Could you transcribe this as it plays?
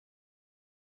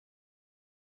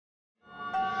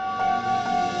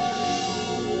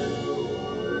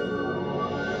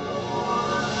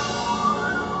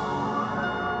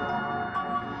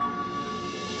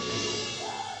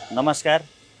नमस्कार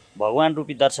भगवान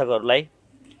रूपी दर्शकहरूलाई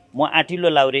म आटिलो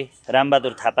लाहुरे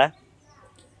रामबहादुर थापा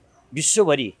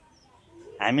विश्वभरि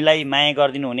हामीलाई माया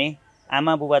गरिदिनु हुने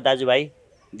आमा बुबा दाजुभाइ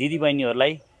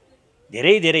दिदीबहिनीहरूलाई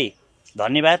धेरै धेरै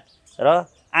धन्यवाद र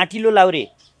आटिलो लाहुरे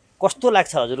कस्तो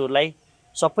लाग्छ हजुरहरूलाई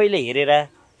सबैले हेरेर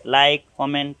लाइक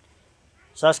कमेन्ट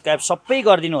सब्स्क्राइब सबै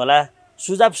गरिदिनु होला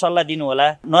सुझाव सल्लाह दिनु होला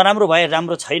नराम्रो भए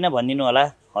राम्रो छैन भनिदिनु होला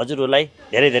हजुरहरूलाई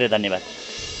धेरै धेरै धन्यवाद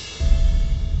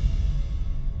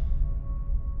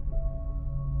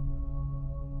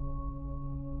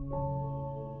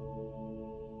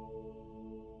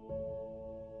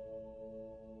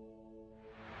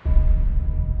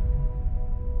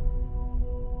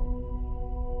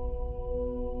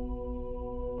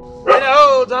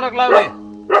जनक लाउरे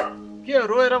के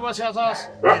रोएर बसेका छस्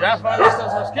निराश भए जस्तो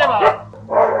छस् के भयो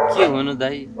के हुनु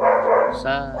दाइ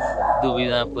सा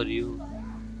दुविधा परियो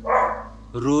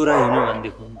रोएर हिँड्नु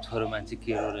भनेदेखि छोरो मान्छे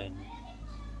के रोएर हिँड्नु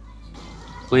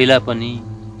पहिला पनि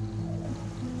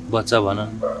बच्चा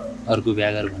भनन् अर्को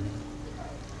बिहा गर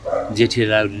भने जेठी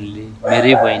लाउरीले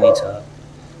मेरै बहिनी छ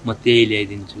म त्यही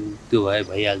ल्याइदिन्छु त्यो भए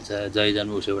भइहाल्छ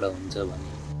जयजन उसैबाट हुन्छ भने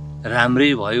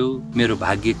राम्रै भयो मेरो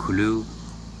भाग्य खुल्यो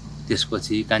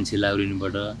त्यसपछि कान्छी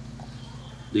लाउरिनबाट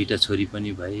दुईटा छोरी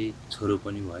पनि भए छोरो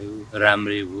पनि भयो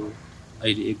राम्रै हो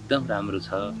अहिले एकदम राम्रो छ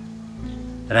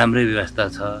राम्रै व्यवस्था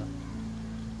छ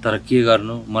तर के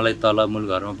गर्नु मलाई तल मूल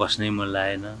घरमा बस्नै मन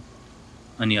लागेन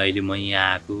अनि अहिले म यहाँ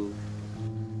आएको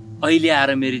अहिले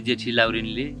आएर मेरो जेठी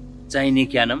लाउरिनले चाहिने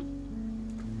क्यानम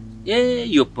ए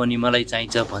यो पनि मलाई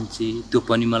चाहिन्छ भन्छे त्यो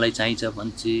पनि मलाई चाहिन्छ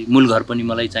भन्छे मूल घर पनि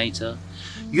मलाई चाहिन्छ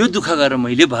यो दुःख गरेर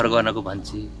मैले भर गर्नको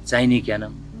भन्छे चाहिने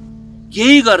क्यानम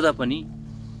केही गर्दा पनि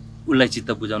उसलाई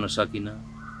चित्त बुझाउन सकिन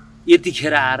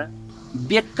यतिखेर आएर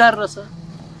बेकार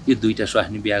रहेछ यो दुईटा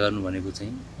स्वास्नी बिहा गर्नु भनेको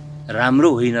चाहिँ राम्रो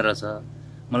होइन रहेछ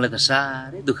मलाई त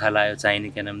साह्रै दुःख लाग्यो चाहिने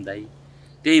क्यानम दाइ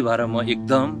त्यही भएर म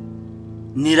एकदम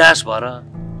निराश भएर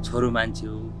छोरो मान्छे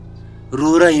हो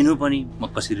रोएर हिँड्नु पनि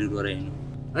म कसरी रोएर हिँड्नु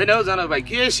होइन हौ जनक भाइ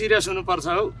के सिरियस हुनुपर्छ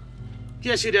हौ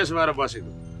के सिरियस भएर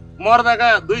बसेको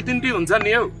मर्दाका दुई तिनटी हुन्छ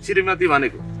नि हौ श्रीमती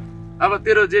भनेको अब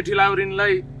तेरो जेठी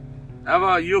लाउरिनलाई अब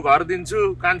यो घर दिन्छु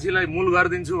कान्छीलाई मूल घर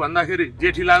दिन्छु भन्दाखेरि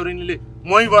जेठी लाउरिनीले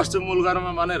मै बस्छु मूल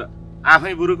घरमा भनेर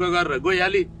आफै बुरुको गरेर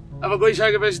गइहाली अब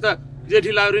गइसकेपछि त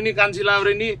जेठी लाउरिनी कान्छी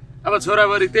लाउरिनी अब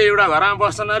छोराबुरी त्यही एउटा घरमा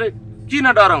बस्छन् अरे किन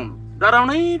डराउनु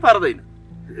डराउनै पर्दैन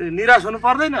निराश हुनु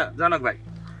पर्दैन जनक भाइ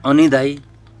अनि दाइ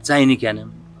चाहिने क्यानम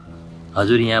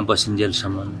हजुर यहाँ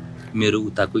बसिन्जेलसम्म मेरो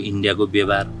उताको इन्डियाको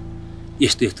व्यवहार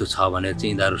यस्तो यस्तो छ भनेर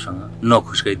चाहिँ यिनीहरूसँग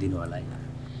नखुस्काइदिनु होला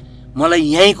मलाई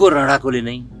यहीँको रडाकोले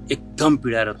नै एकदम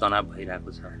पीडा र तनाव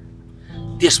भइरहेको छ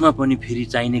त्यसमा पनि फेरि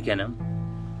चाहिने क्यानम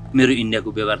मेरो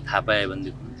इन्डियाको व्यवहार थाहा पाए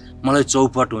भनेदेखि मलाई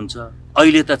चौपट हुन्छ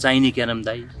अहिले त चाहिने क्यानम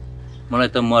दाइ मलाई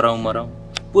त मराउ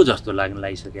पो जस्तो लाग्न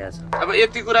लागिसकेको छ अब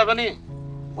यति कुरा पनि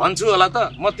भन्छु होला त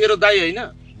म तेरो दाइ होइन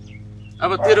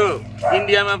अब तेरो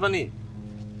इन्डियामा पनि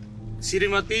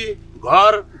श्रीमती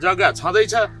घर जग्गा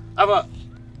छँदैछ अब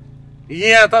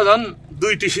यहाँ त झन्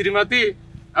दुईटी श्रीमती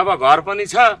अब घर पनि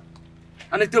छ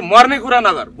अनि त्यो मर्ने कुरा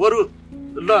नगर बरु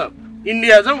ल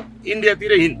इन्डिया जाउँ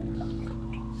इन्डियातिर हिँड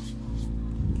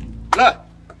ल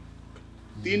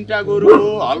तीनटा गोरु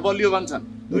हल बलियो भन्छन्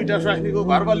दुईटा स्वास्नीको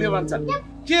घर बलियो भन्छन्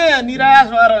के निराश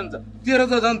भएर हुन्छ तेरो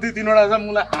त झन् दुई तीनवटा छ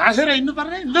मलाई हाँसेर हिँड्नु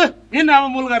पर्ने ल हिँड अब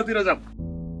मूल घरतिर जाउँ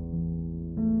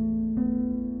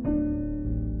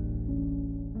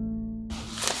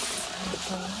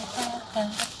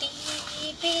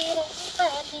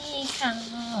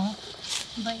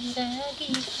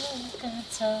बैरागीको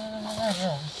काछा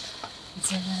जाने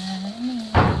ठाउँ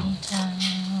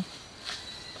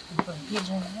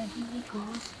बैरागीको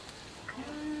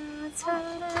काछा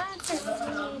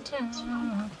जाने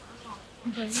ठाउँ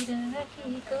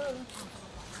बैरागीको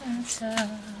काछा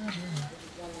जाने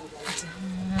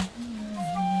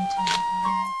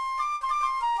ठाउँ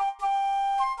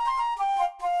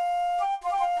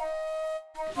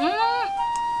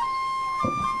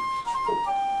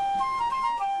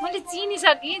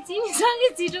चिनिसके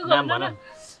छिटो नाम भन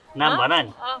नाम भन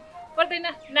नि पर्दैन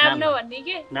नाम नभन्ने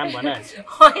के नाम भन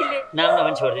अहिले नाम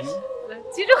नभनी छोड्दिनु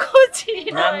छिटो खोजी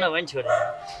नाम नभनी छोड्दिनु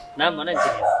नाम भन नि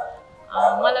चिन्यो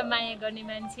मलाई माया गर्ने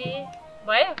मान्छे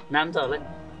भयो नाम त होला नि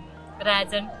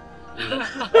राजन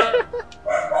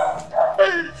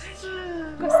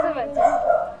कस्तो भन्छ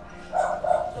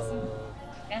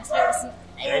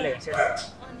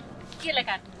केलाई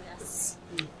काट्नु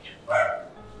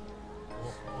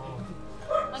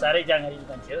साह्रै जाँगरी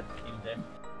मान्छे हो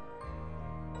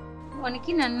अनि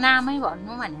किन नामै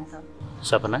भन्नु भने त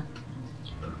सपना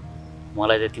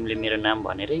मलाई त तिमीले मेरो नाम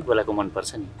भनेरै बोलाएको मन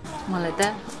पर्छ नि मलाई त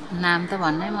नाम त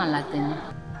भन्नै मन लाग्दैन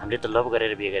हामीले त लभ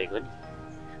गरेर बिहे गरेको नि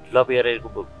लभ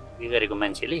गरेको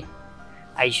मान्छेले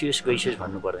आइसियोस् गइसियोस्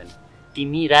भन्नु पर्दैन।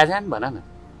 तिमी राजान भन न,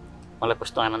 मलाई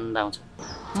कस्तो आनन्द आउँछ।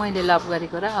 मैले लभ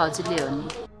गरेको र हजुरले हो नि?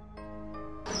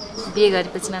 बिहे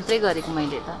गरेपछि मात्रै गरेको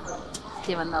मैले त,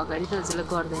 त्योभन्दा अगाडि त हजुरले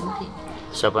गर्दैन थिएँ।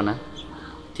 सपना,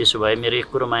 त्यसो भए मेरो एक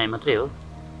कुरो माया मात्रै हो,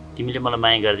 तिमीले मलाई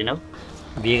माया गर्दिनौ?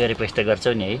 बिहे गरेपछि त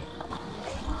गर्छौ नि है?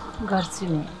 गर्छु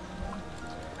नि।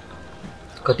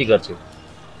 कति गर्छु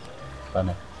भन?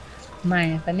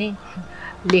 माया पनि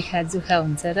लेखाजोखा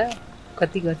हुन्छ र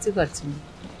कति गर्छु नि।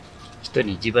 यस्तो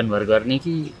नि जीवनभर गर्ने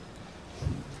कि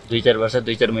 2-4 वर्ष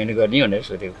 2-4 महिना गर्ने भनेर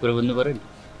सोधेको कुरो बुझ्नु पर्यो नि।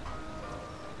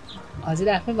 हजुर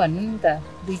आफै भन्नु नि त,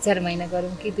 2-4 महिना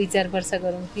गरौँ कि 2-4 वर्ष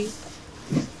गरौँ कि?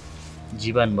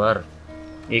 जीवनभर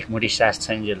एकमुठी सास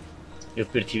छैन्जेल यो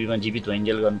पृथ्वीमा जीवित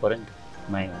होइन्जेल गर्नु पर्यो नि त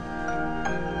माया।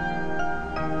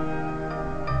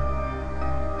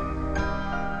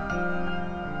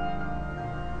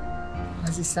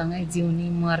 हजुरसँगै जिउने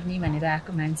मर्ने भनेर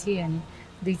आएको मान्छे, अनि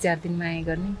 2-4 दिन माया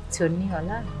गर्ने छोड्ने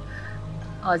होला।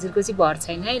 हजुरको चाहिँ भर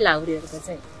छैन है लाहुरेहरूको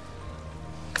चाहिँ।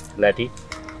 लाठी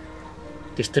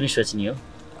त्यस्तो नि सोच्ने हो,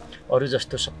 अरू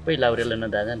जस्तो सबै लाहुरेलाई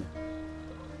नदाजन।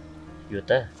 यो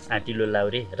त आँटिलो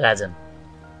लाहुरे राजन।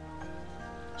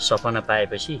 सपना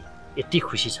पाएपछि यति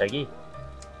खुसी छ कि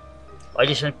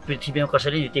अहिलेसम्म पृथ्वीमा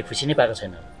कसैले यति खुसी नै पाएको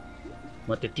छैन। म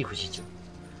त्यति खुसी छु।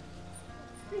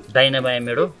 दाहिना बायाँ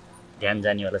मेडो ध्यान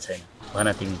जानेवाला छैन। भन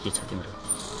तिमी के छ तिम्रो?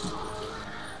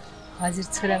 हजुर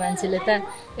छोरा मान्छेले त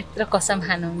यत्रो कसम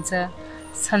खानुहुन्छ,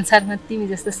 संसारमा तिमी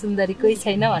जस्तो सुन्दरी कोही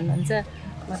छैन भन्नुहुन्छ।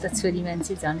 म त छोरी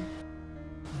मान्छे झन्।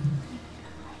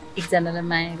 एकजनालाई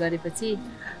माया गरेपछि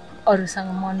अरूसँग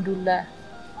मन डुल्ला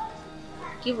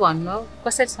के भन्नु हौ,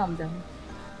 कसरी सम्झाउनु?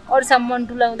 अरूसँग मन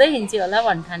डुलाउँदै हिँड्छ होला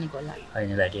भन्नु ठानेको होला।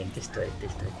 होइन लाटी, त्यस्तो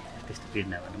पिर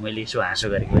नभन। मैले यसो हाँसो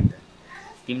गरेको नि त।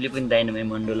 तिमीले पनि दाहिनामा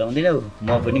मन डुलाउँदैनौ, म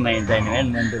पनि माया दाहिनामा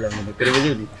मन डुलाउँदैन। कुरो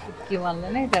बुझ्यौ नि? के भन्ला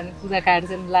नै झन् कुरा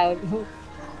काट्छन्।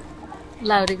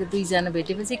 लाहुरेको 2 जना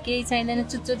भेटेपछि केही चाहिँदैन,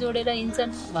 चुच्चो जोडेर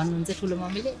हिँड्छन् भन्नुहुन्छ ठुलो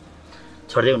मम्मीले।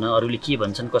 छोडिदेऊ न, अरूले के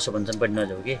भन्छन् कसो भन्छन् पनि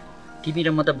नजाऊ के। तिमी र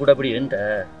म त बुढाबुढी हो नि त,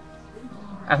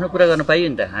 आफ्नो कुरा गर्न पाइयो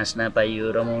नि त। हाँस्न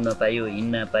पाइयो, रमाउन पाइयो,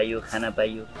 हिँड्न पाइयो, खान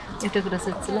पाइयो। एउटा कुरा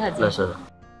सोध्छु ल हजुर।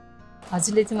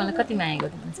 हजुरले चाहिँ मलाई कति माया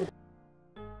गर्नुहुन्छ?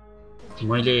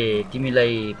 मैले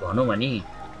तिमीलाई भनौँ भने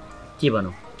के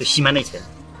भनौँ, त्यो सीमा नै छैन।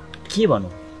 के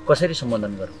भनौँ, कसरी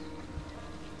सम्बोधन गरौँ?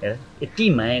 हेर, यति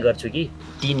माया गर्छु कि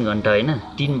 3 घन्टा होइन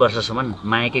 3 वर्षसम्म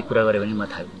मायाकै कुरा गऱ्यो भने म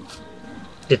थाहा हुँ।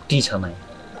 त्यति छ माया,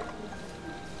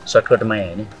 सर्टकट माया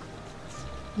होइन।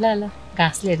 ल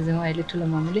घाँस लिएर जाउँ अहिले। ठुलो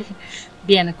मम्मीले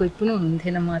बिहान कोही पनि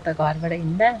हुनुहुन्थेन, म त घरबाट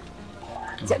हिँड्दा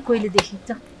कोहीले देखिन्छ।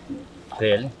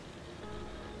 गइहाल्ने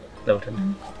ल, उठ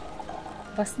न।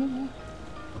 बस्ने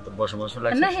बस्नु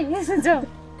लाग्छ। जाउँ,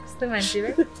 कस्तो मान्छे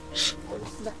भाइ।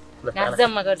 घाँस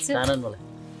जम्मा गर्छु। मलाई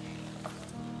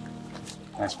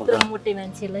मोटे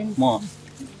मान्छेलाई म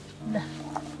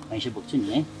पैसा बोक्छु नि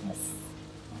है।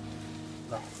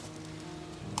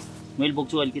 मैले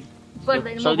बोक्छु अलिकति,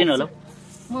 सक्दिन होला।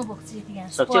 म बोक्छु यति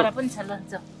घाँस, पर पनि छ। ल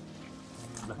जाऊ।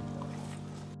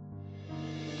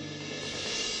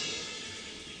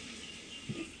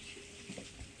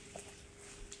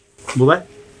 बुबा,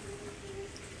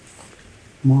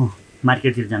 म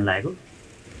मार्केटतिर जान लागेको।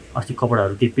 अस्ति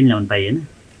कपडाहरू केही पनि ल्याउनु पाइएन,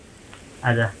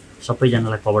 आज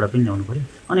सबैजनालाई कपडा पनि ल्याउनु पर्यो।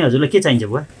 अनि हजुरलाई के चाहिन्छ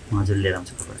बुबा? म हजुरले लिएर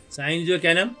आउँछु कपडा। चाहिन्छ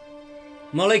क्या नाम?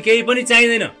 मलाई केही पनि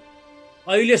चाहिँदैन।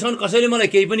 अहिलेसम्म कसैले मलाई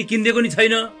केही पनि किनिदिएको नि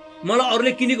छैन। मलाई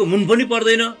अरूले किनेको मन पनि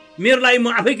पर्दैन। मेरो लागि म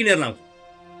आफै किनेर लाउँछु।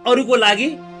 अरूको लागि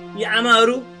यी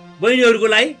आमाहरू बहिनीहरूको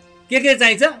लागि के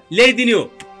चाहिन्छ ल्याइदिने हो।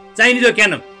 चाहिने जो क्या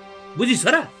नाम? बुझिस्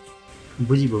र?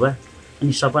 बुझी बुबा।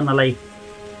 अनि सपनालाई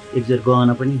एक जोर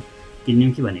गहना पनि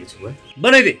किन्ने कि भनेको छु बुबा।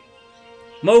 बनाइदे,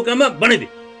 मौकामा बनाइदे।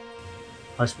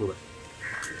 हस् बुबा।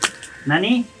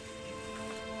 नानी,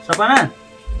 सपना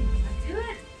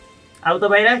आऊ त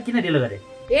बाहिर। किन ढिलो गरे?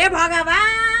 ए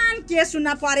भगवान, के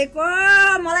सुन्न परेको?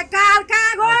 मलाई काल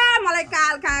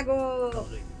कहाँ गो?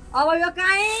 अब यो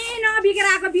काहीँ नबिग्रेर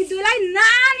आएको बिजुलीलाई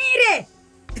नानी रे,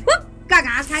 फुक्का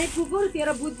घाँस खाने कुकुर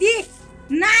तेरो बुद्धि।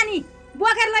 नानी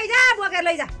बोकेर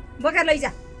लैजा।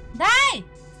 दाइ,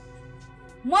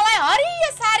 मलाई हरियो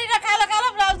साडी र कालो कालो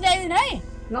ब्लाउज ल्याइदिनु है।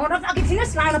 लाउन पाएको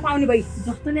थिइनस्, लाउन पाउने भई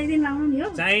जस्तो ल्याइदिनु लाउनु नि हो।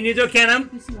 चाहिने जो क्या नाम?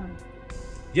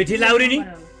 जेठी लाउरी नि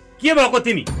के भएको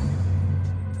तिमी?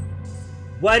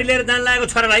 बुहारी लिएर जान लागेको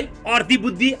छोरालाई अर्थी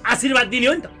बुद्धि आशीर्वाद दिने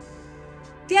हो नि त।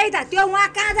 त्यही त, त्यो उहाँ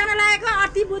कहाँ जान लागेको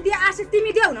अर्थी बुद्धि आशीर्वाद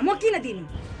तिमी देऊ न, म किन दिनु?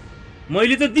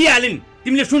 मैले त दिइहालेँ नि,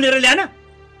 तिमीले सुनेर ल्याएन।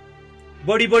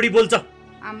 बढी बोल्छ।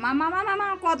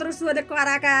 आमा कत्रो सोधे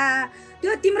कराका।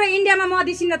 त्यो तिम्रो इन्डियामा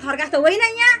मधिसिन थर्का त होइन,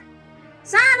 यहाँ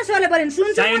सानो सोले पऱ्यो नि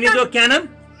सुन्छ। चाहिने जो क्या नाम?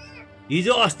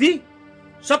 हिजो अस्ति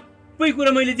सब सबै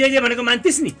कुरा मैले जे भनेको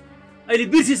मान्थिस् नि अहिले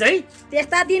बिर्सिस् है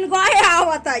त्यस्ता दिन गए अब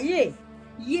त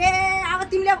अब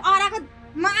तिमीले अराको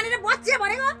मानेर बच्चे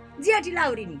भनेको जेठी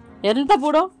लाउरी नि हेर्नु त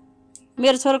बुढो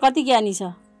मेरो छोरो कति ज्ञानी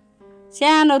छ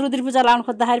सानो रुद्री पूजा लाउन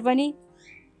खोज्दाखेरि पनि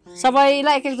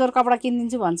सबैलाई एक जोर कपडा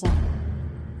किनिदिन्छु भन्छ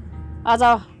अझ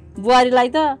बुहारीलाई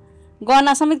त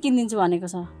गहना समेत किनिदिन्छु भनेको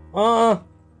छ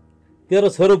तेरो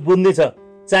छोरो बुझ्ने छ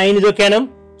चाहिने जो क्यानम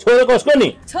छोरो कसको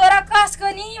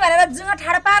नि भनेर जुङ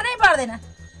ठाडो पार्नै पर्दैन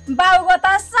बाउको त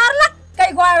सर्लक्कै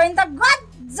गयो भने त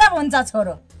गजब हुन्छ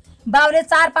छोरो बाउले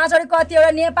 4-5 वटा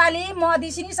कतिवटा नेपाली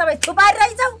मधेसी सबै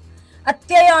थुपारिरहेछौ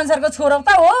त्यही अनुसारको छोरो त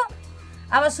हो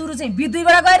अब सुरु चाहिँ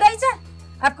बिदुईबाट गइरहेछ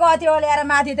कतिवटा ल्याएर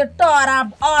माथि त्यो टरा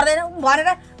अड्दैन भनेर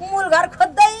मूल घर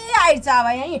खोज्दै आइछ अब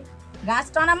यहीँ घाँस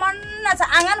टना मन्न छ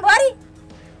आँगनभरि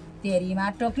तेरीमा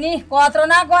टोक्नी कत्रो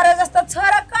नगरे जस्तो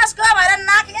छोरा कसको भएर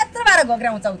नाक यत्रो भएर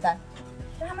घोक्राउँछौ त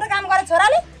राम्रो काम गरे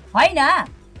छोराले होइन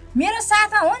मेरो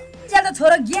साथमा हुन्जेल त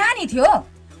छोरो ज्ञानी थियो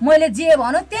मैले जे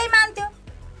भनौँ त्यही मान्थ्यो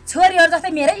छोरीहरू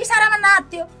जस्तै मेरै इसारामा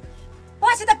नाच्थ्यो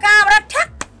पछि त कहाँबाट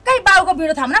ठ्याक्कै बाउको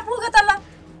बिडो थाम्न पुग्यो त ल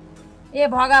ए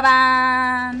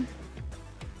भगवान्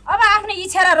अब आफ्नो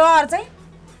इच्छा र रहर चाहिँ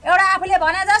एउटा आफूले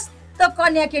भने जस्तो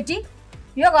कन्या केटी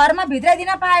यो घरमा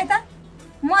भित्राइदिन पाए त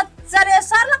मजाले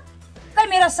सर्लक्कै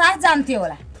मेरो साथ जान्थ्यो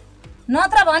होला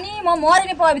नत्र भने म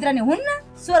मरिने पवित्र नि हुन्न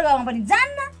स्वर्गमा पनि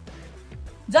जान्न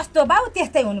जस्तो बाउ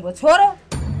त्यस्तै हुनुभयो छोरो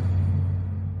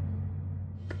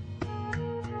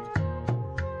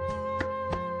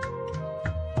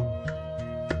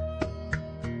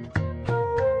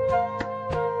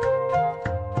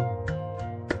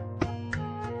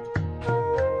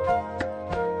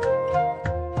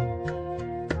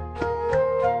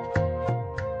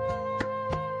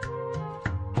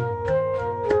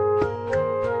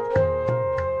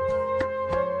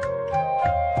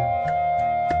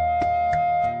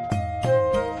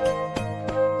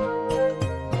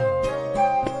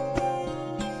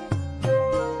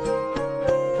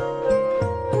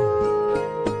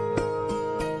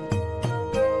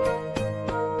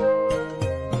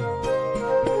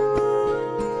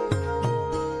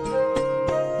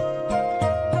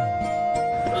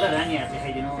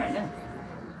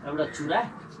चुरा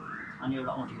अनि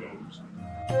एउटा औँठी ल्याइदिनुहोस्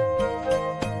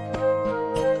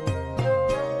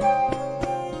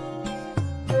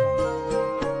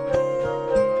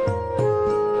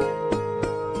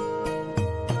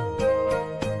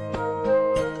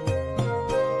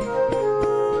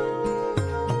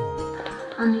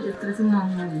अनि यत्रो चाहिँ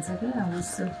महँगो हुन्छ कि अब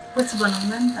पछि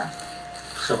बनाउँदा नि त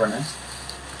सपना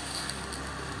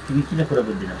तिमी किन कुरा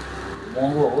बुझ्दिनौ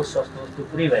महँगो होस् सस्तो होस् त्यो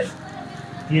कुरै भएन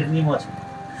तिर्नी म छु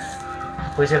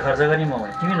पैसा खर्च गर्ने म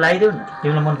भने तिमी लगाइदेऊ न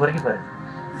तिमीलाई मन पर्यो कि परेन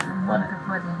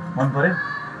मन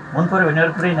पर्यो भने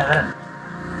अरू कुरै नगर नि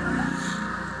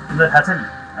तिमीलाई थाहा छ नि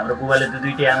हाम्रो बुबाले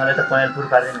दुईटै आमालाई त पयालपुर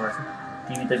पारिदिनु भएको छ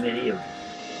तिमी त मेरै हो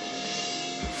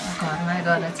घरमा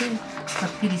गएर चाहिँ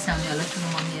कति रिसाउने होला ठुलो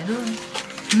मम्मीहरू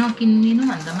नकिनिदिनु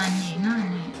भन्दा मान्ने होइन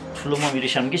अनि ठुलो मम्मी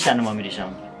रिसाउँ कि सानो मम्मी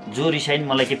रिसाउँ जो रिसाइन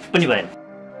मलाई के पनि भएन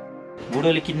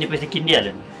बुढोले किन्ने पैसा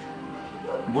किनिदिइहाल्यो नि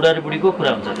बुढा र बुढीको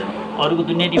कुरा हुन्छ त अरूको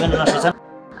दुनियाँ डिमान्ड नसोच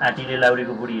आँटीले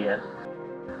लाउरीको बुढी यार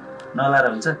नलाएर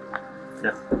हुन्छ ल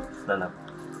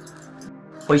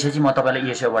पैसा चाहिँ म तपाईँलाई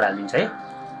यसोबाट हालिदिन्छु है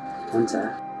हुन्छ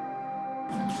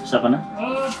सपना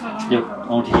त्यो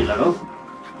औँठी चाहिँ लगाऊ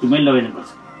कि मैले लगाइदिनु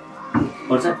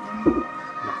पर्छ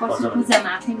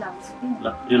ल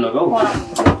यो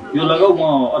लगाऊ म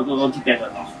अर्को औँठी प्याक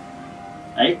गर्न आउँछु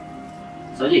है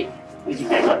सजी औँठी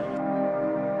प्याक गर्नु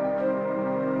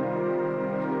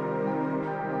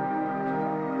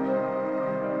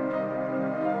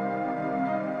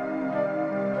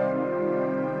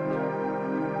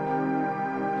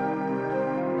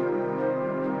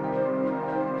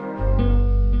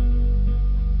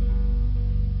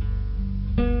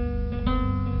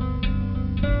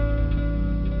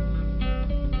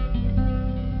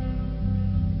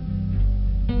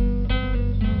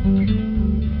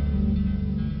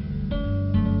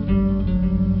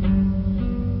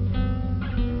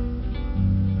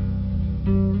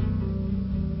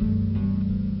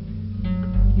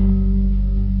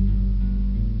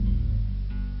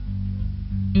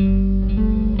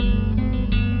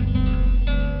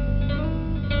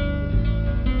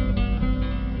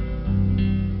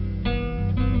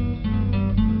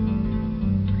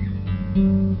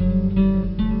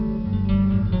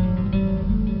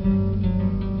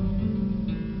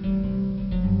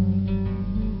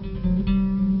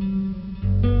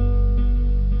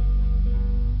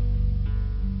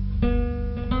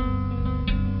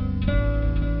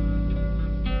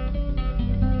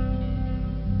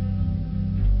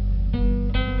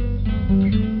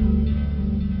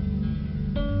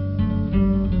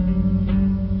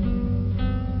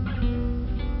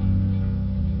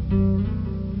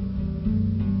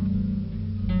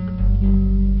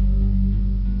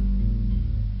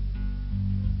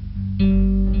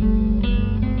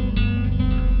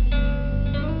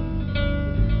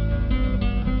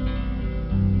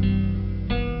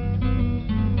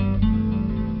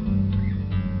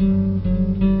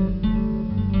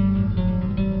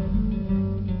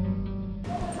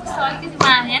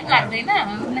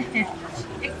होइन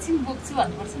एकछिन बोक्छु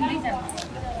भन्नुपर्छ नि जानु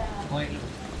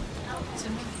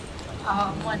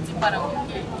मान्छे पराउनु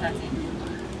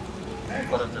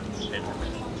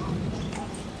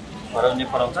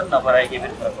पराउँछन् नपराए के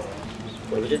पनि फरक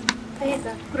पर्दैन त्यही त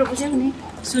कुरो बुझ्यौ नि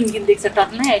सुनगिन देख्छ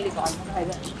टक्नै अहिले घरमा खाएर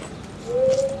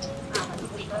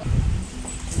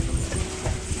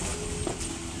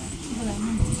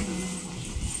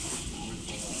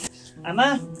आमा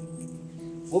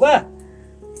बुबा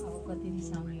कति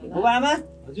रिसाउने होला बुबा आमा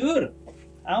हजुर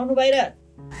आउनु बाहिर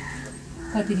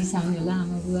कति रिसाउने होला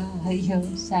आमा बुवा यो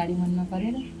साडी मन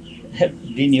नपरेर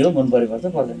दिने हो मन परेको त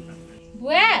पर्दैन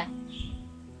बुवा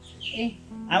ए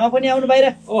आमा पनि आउनु बाहिर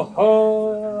ओहो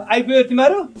आइपुग्यो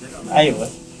तिमीहरू आयो हो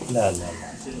ल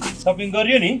सपिङ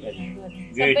गरियो नि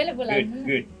सबैले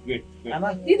बोलाउनु आमा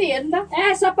दिदी हेर्नु त ए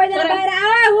सबैजना बाहिर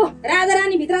आऊ राजा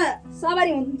रानी भित्र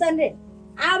सवारी हुन्छ नि रे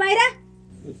आऊ बाहिर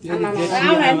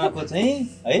आमाको चाहिँ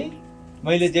है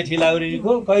मैले जेठी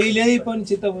लाउरीको कहिल्यै पनि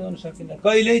चित्त बुझाउन सकिनँ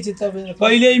कहिल्यै चित्त बुझाउन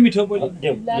कहिल्यै मिठो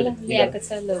बोल्यो ल ल्याएको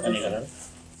छ ल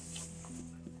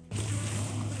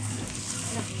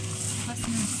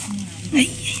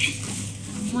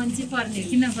मान्छे पर्ने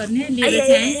कि नपर्ने लिएर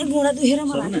चाहिँ घुँडा दुखेर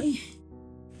मलाई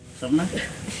सपना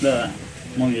ल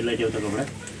मम्मीहरूलाई देऊ त कपडा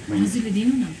हजुरले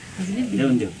दिनु न हजुरले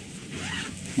देऊ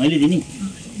मैले दिने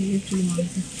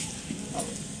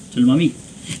चल मम्मी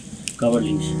कवर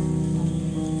लिन्छु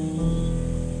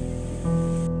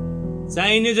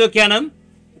चाहिने जो क्या नाम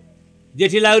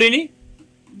जेठी लाउरी नि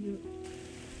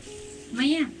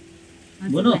मैया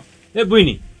बोलो ए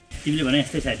बुइनी तिमीले भने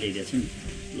यस्तै साडी ल्याइदिएको छु नि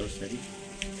ब्लाउज साडी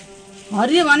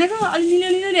हरियो भनेको अलि निलो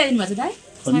निलो ल्याइदिनु भएको छ दाइ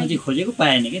खोज्न चाहिँ खोजेको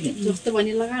पाएन क्या त्यो जस्तो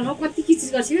भने लगाएर कति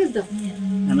किचिज गर्छ क्या त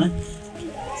आमा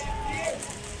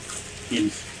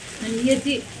अनि यो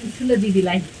चाहिँ ठुलो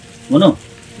दिदीलाई बोनो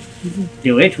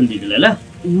त्यो है ठुलो दिदीलाई ल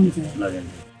हुन्छ लगेन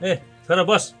ए छोरा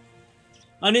बस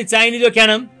अनि चाहिने जो क्या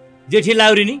नाम जेठी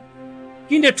लाउरी नि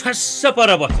किन ठस्स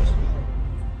पर बस्छस्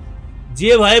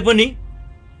जे भए पनि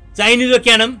चाहिने जो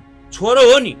क्या नाम छोरो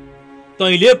हो नि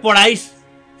तैँले पढाइस्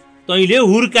तैँले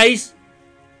हुर्काइस्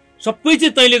सबै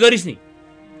चाहिँ तैँले गरिस् नि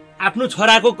आफ्नो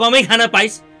छोराको कमै खान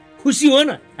पाइस् खुसी हो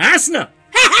न हाँस न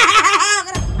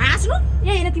हाँस्नु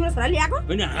ए हैन तिम्रो छोरा ल्याएको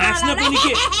होइन हाँस्न पनि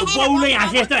के बाउले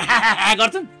हाँसे जस्तो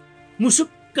गर्छन्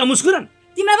मुसुक्क मुस्कुरान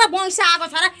तिम्रो वंश आएको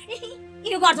छोरा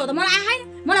यो गर्छौ त मलाई आएन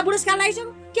मलाई बुढेसकाल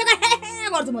लागिसक्यो के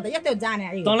गर्छु म त यस्तो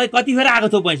जाने तँलाई कति फेर आएको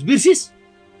थियो पैस बिर्सिस्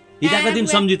हिजोको दिन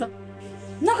सम्झि त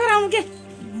नखराउनु के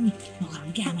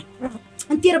आमा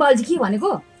अनि तेरो बाउजी के भनेको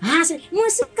हाँसे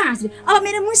मुसुक्क हाँस्ने अब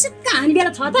मेरो मुसुक्क हाँस्ने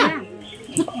बेला छ त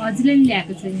हजुरले नि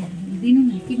ल्याएको छ दिनु न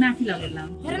कि माथि लगेर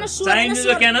लाउनु हेर न चाहिने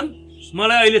जो क्या नाम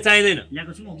मलाई अहिले चाहिँदैन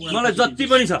ल्याएको छु म मलाई जति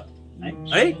पनि छ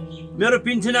है मेरो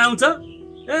पेन्सन आउँछ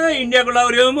ए इन्डियाको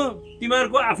लाउरी हो म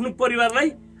तिमीहरूको आफ्नो परिवारलाई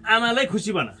आमालाई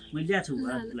खुसी बना मैले ल्याएको छु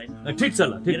बुवालाई ठिक छ ल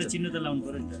ठिक मेरो छ चिन्नु त लाउनु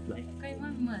पर्यो नि त कैमा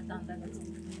म तन्दा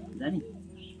जानी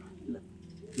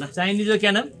ल चाहिने जो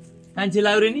क्या नाम कान्छी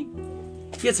लाउरी नि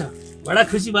के छ बडा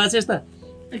खुसी भएको छ यस्ता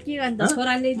के गर्नु त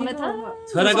छोराले दिनु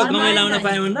छोराको कमाइ लाउन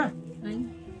पायो भने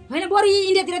होइन बरु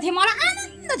इन्डियातिर थिए मलाई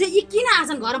आनन्द थियो यी किन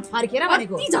आछन् घरमा फर्केर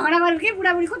भनेको कति झगडा गरेको के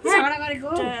बुढाबुढी कति झगडा गरेको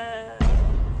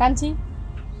कान्छी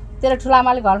तेरो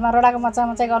ठुलामाले घरमा रडाको मचा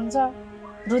मचाइ गर्नु छ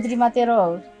रुद्रीमा तेरो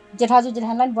जेठाजु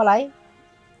जेठानीलाई नि बोलाए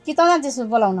कि त जान्छस्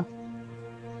बोलाउन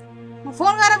म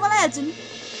फोन गरेर बोलाइहाल्छु नि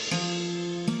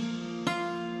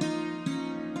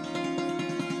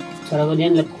छोराको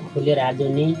ध्यान खुलेर हात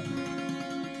जोड्ने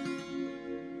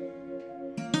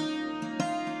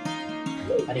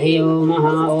हरि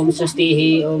ओम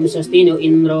स्वस्ति नो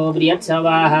इन्द्रो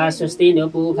बृहत्सवाः स्वस्ति नो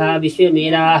पूषा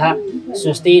विश्वमेधाः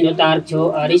स्वस्ति नो तार्क्ष्यो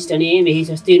अरिष्टनेमिः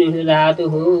स्वस्ति नो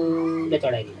दधातुः ल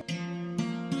चढाइदिनु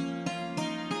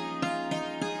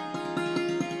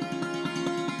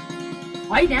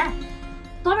होइन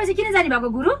तपाईँ चाहिँ किन जाने भएको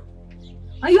गुरु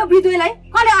यो बिधुवालाई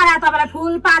कसले अरा तपाईँलाई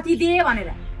फुल पाती दे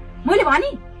भनेर मैले भने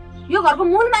यो घरको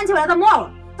मूल मान्छे भएर त म हो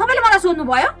तपाईँले मलाई सोध्नु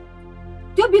भयो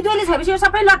त्यो बिधुवाले छेपछि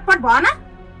सबै लटपट भएन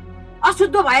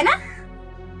अशुद्ध भएन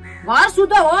घर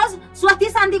शुद्ध होस् स्वस्थ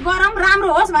शान्ति गरम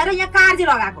राम्रो होस् भनेर यहाँ कार्य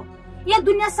लगाएको यहाँ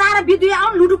दुनियाँ सारा बिधुवा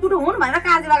आउन् लुटुपुटु हुन् भनेर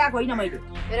कार्य लगाएको होइन मैले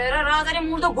हेरेर राजाले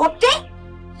मुर्दो घोप्टे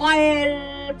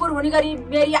पहेल पुर्हुनी गरी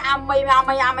मेरी आमै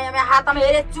हातमा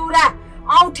हेरे चुरा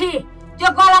औठी त्यो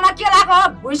गलामा के लाको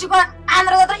भुइँसीको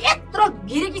आन्द्र जत्रो यत्रो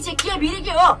भिरेकी छ के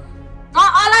भिरेकी हो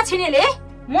अला छिनेले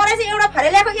मलाई चाहिँ एउटा फरे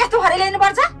ल्याएको यस्तो फरे ल्याउनु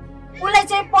पर्छ उसलाई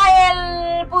चाहिँ पहेल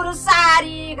पुरुष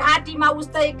सारी घाँटीमा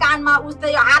उस्तै कानमा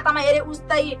उस्तै हातमा हेरे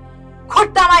उस्तै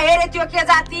खुट्टामा हेरे त्यो के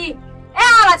जाति ए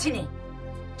अला छिने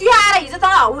त्यो आएर हिजो त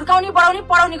हुर्काउने बढाउने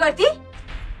पढाउने गर्थे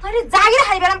तैँले जागिर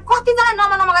खाने बेलामा कतिजना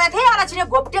नमा गरेको थिए अला छिने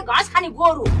घोप्टे घाँस खाने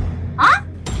गोरु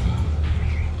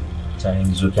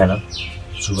चाहिने जो क्या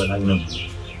शुभ लाग्ने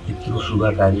यत्रो शुभ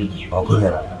कार्य भएको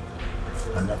हेर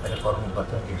भन्दा पहिला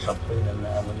पर्नुपर्छ त्यो सबै नन्दा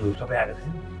आमाले सबै आएको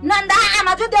थियो नन्दा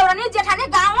आमा जो देउरानी जेठानी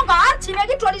गाउँ घर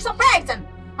छिमेकी टोली सबै आइछन्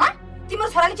तिम्रो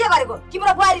छोराले के गरेको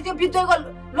तिम्रो बुहारी त्यो बित्दैको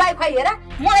लय खुवाइ हेर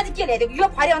मलाई चाहिँ के ल्याइदिएको यो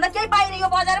फर्यो भन्दा केही पाइन यो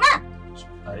बजारमा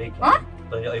अरे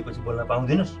तैँले अहिपछि बोल्न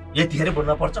पाउँदैनस् यतिखेर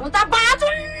बोल्न पर्छ म त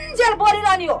बाँचुन जेल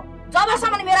बोलिरहने हो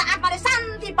जबसम्म मेरो आत्माले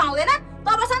शान्ति पाउँदैन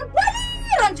तबसम्म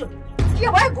बोलिरहन्छु के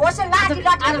भयो घोसे लाठी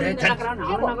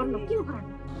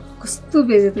कस्तो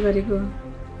बेइज्जत गरेको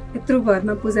यत्रो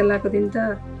घरमा पूजा लागेको दिन त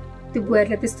त्यो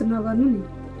बुहारीलाई त्यस्तो नगर्नु नि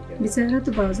बिचरा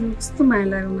त्यो भाउजू कस्तो माया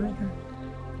लाग्यो मलाई त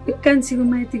एक्कान्सीको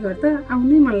माइती घर त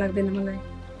आउनै मन लाग्दैन मलाई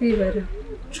त्यही भएर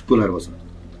चुप्प लागेर बस्छ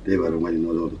त्यही भएर मैले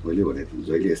नजाउँदा पहिले भनेको थिएँ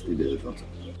जहिले यस्तै बेइज्जत गर्छ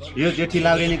यो जेठी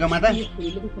लाउरेनीकोमा त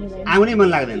आउनै मन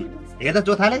लाग्दैन हेर त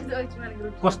चोथाले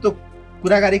कस्तो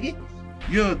कुरा गरे कि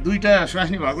यो दुईटा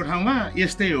स्वास्नी भएको ठाउँमा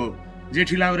यस्तै हो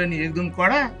जेठी लाउरेनी एकदम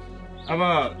कडा अब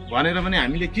भनेर पनि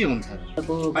हामीले के हुन्छ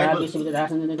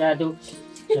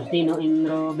स्वस्ति नो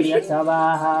इन्द्रो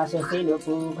बृहत्सवाः स्वस्ति नो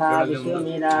पूषा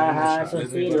विश्ववेदाः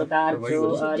स्वस्ति नो तार्क्ष्यो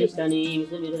अरिष्टनेमिः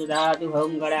विश्वविदधातुः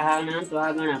गणानां त्वा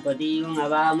गणपतिं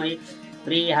अवामहे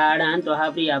प्रियाणान्त्वः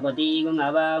प्रियपतिं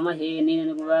अवामहे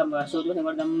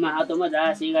निरनुगुवसुदुवर्धं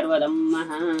महातुमदासि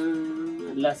गर्वधम्मः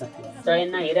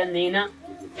लसक्तेन हिरण्येन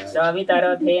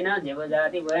सवितरथेन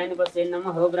देवजाति वयन् पश्येन्नम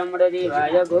हो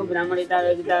ब्रह्मणदेवाय गो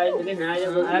ब्राह्मणिताय सुखिनाय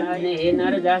गो हे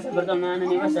नरदास वर्तमान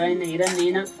निवसयन्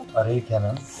हिरण्येन अरे क्या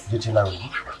नाम जेठी लाउरेनी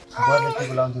बुहारीले के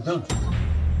बोलाउँदै थियौ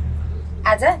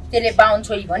आज त्यसले बाहुन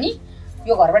छोई भनी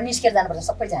यो घरबाट निस्केर जानुपर्छ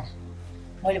सबैजना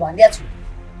मैले भनिदिएको छु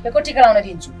केको टिका लाउन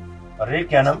दिन्छु अरे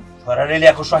क्या नाम छोराले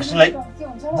ल्याएको स्वास्नीलाई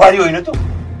बुहारी होइन त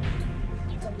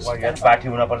बुहारी बाठी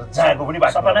हुन पर्छ जहाँको पनि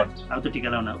बाटो अब त टिका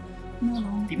लाउन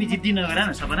तिमी जिद्दी नगर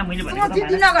न सपना मैले भनेको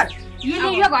जिद्दी नगर यिनी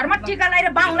यो घरमा टिका लाएर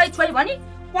बाहुनलाई छोई भनी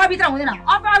पवित्र हुँदैन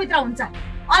अपवित्र हुन्छ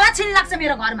अलक्षण लाग्छ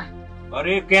मेरो घरमा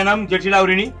अरे क्या नाम जेठी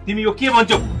लाउरेनी तिमी यो के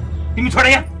भन्छौ तिमी छोड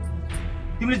यहाँ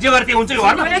तिमीले जे गरे त्यो हुन्छ यो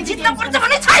घरमा जित्न पर्छ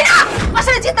भन्ने छैन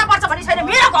कसैले जित्न पर्छ भन्ने छैन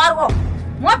मेरो घर हो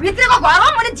म भित्रको घर हो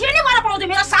मैले जे नै गर्न पाउँछु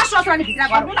मेरो सासु ससुराले भित्र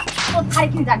घर हो त खाइ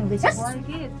किन जानु हुँदैछस्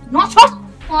नछोड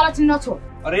अलक्षण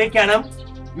नछोड अरे क्या नाम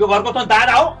यो घरको त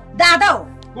दादा हो दादा हो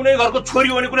कुनै घरको छोरी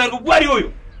हो भने कुनैको बुहारी हो यो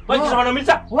पैसा भन्न मिल्छ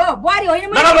हो बुहारी होइन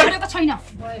मैले भनेको छैन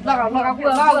लगा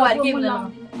बुहारी के बोल्नु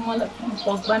मलाई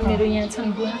भगवान मेरो यहाँ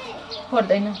छन् बुवा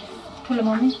पर्दैन ठुलो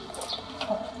मम्मी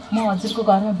म हजुरको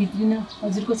घरमा भित्रिन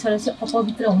हजुरको छोरा चाहिँ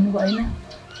अपवित्र हुनु भएन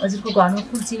हजुरको घरमा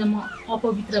फुल्चिन म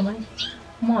अपवित्र भएँ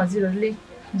म हजुरहरूले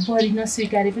बुहारी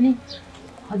नस्वीकारे पनि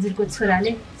हजुरको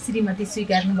छोराले श्रीमती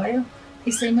स्वीकार्नु भयो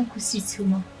यसैमा खुसी छु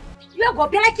म यो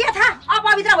घोप्यालाई के थाहा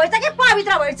अपवित्र भएछ कि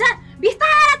पवित्र भएछ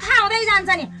बिस्तारै थाहा हुँदै जान्छ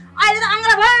नि अहिले त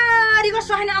अङ्गलाभरिको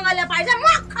सोहिने अङ्गले पाइन्छ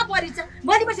मक्ख परिछ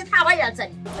भोलिपछि थाहा भइहाल्छ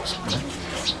नि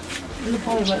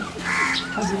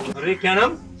अरे क्या नाम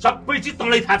सबै चिज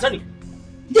तँलाई थाहा छ नि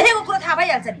देखेको कुरा थाहा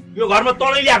भइहाल्छ नि यो घरमा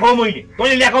तँलाई ल्याएको हो मैले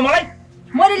तँले ल्याएको मलाई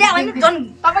मैले ल्याएको भने झन्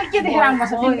तपाईले के देखेर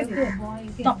आउनुपर्छ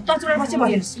तचुरा बसी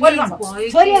भइहाल्छ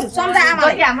छोरीहरू सम्झा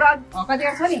आमाले हाम्रो हक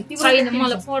अधिकार छ नि छैन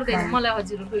मलाई पर्दैन मलाई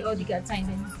हजुरको अधिकार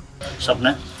चाहिँदैन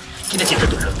सपना किन चित्त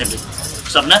दुखाउने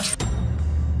सपना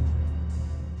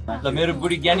ल मेरो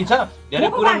बुढी ज्ञानी छ धेरै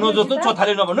कुरा नजोत्नु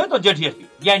चोथाले नभन्नु त जेठी अस्ति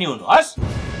ज्ञानी हुनु हस्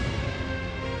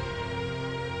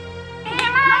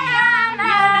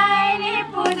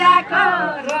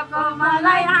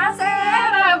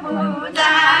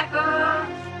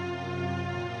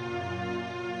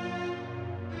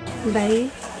भाइ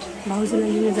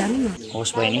भाउजूलाई लिन जानु न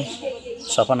होस् बहिनी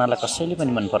सपनालाई कसैले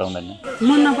पनि मन पराउँदैन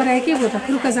मन नपराए के भयो त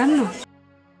फुल्का जानु न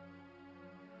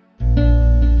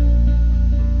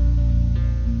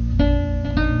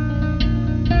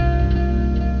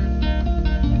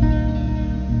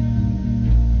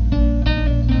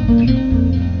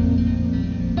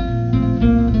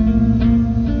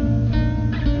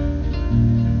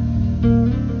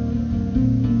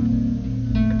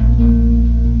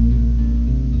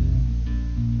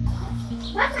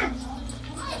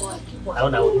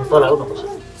तल आऊ न बस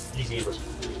लिजे बस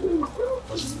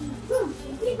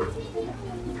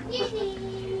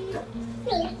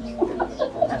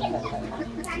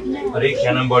अरे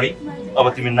क्या नाम बढी अब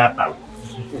तिमी नाप ताल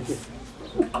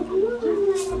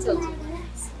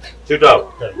छिटो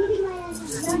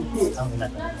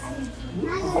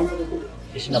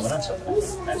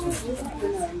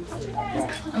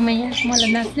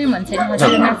मलाई नाच्नै मन छैन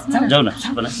हजुर नाच्छ जाऊ न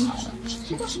सपना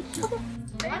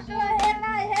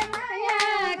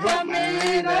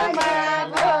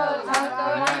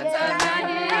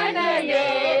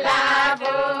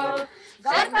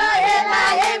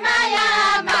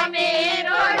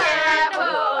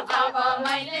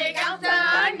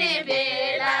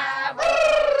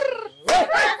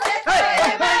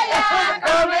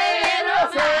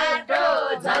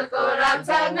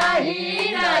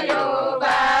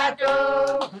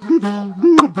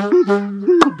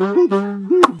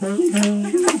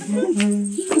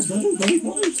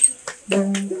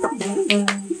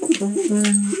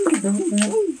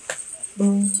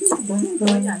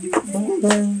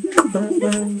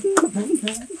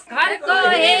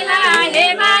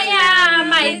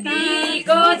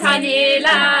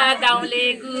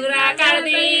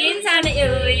छन्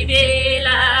यही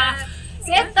बेला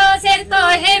सेतो सेतो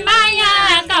हे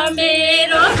मायाका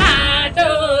मेरो बाटो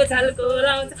झल्को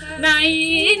लाउँछ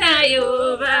नाइ नायो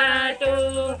बाटो।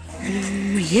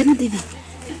 हेर्नु दिदी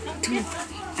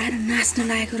आएर नाच्न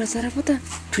लागेको रहेछ र पो त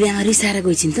ठुल्यामा रिसाएर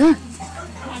गइछिन् त।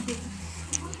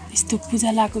 यस्तो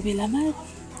पूजा लागेको बेलामा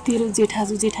तेरो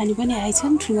जेठाजु जेठानी पनि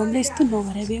आइछन् ठुलोमले यस्तो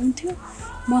नगरे भए हुन्थ्यो।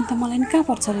 मन त मलाई नि कहाँ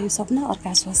पर्छ र यो सपना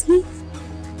अर्का स्वास्नी।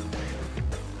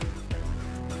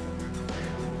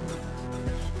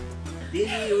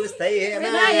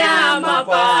 मायामा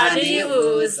पनि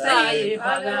उस्तै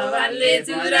भगवानले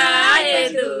जुराए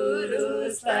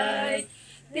दुरुस्तै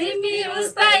तिमी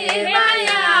उस्तै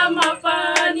मायामा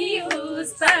पनि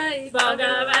उस्तै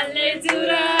भगवानले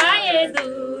जुराए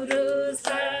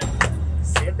दुरुस्तै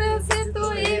सेतो सेतो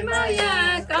हे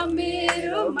मायाका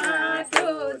मेरो माटो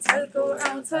झल्को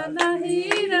आउँछ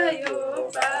नहिरयो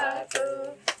बाटो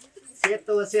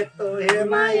सेतो सेतो हे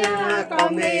मायाका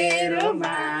मेरो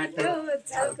माटो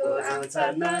झल्को आउँछ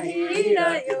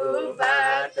नहिरयो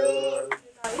बाटो।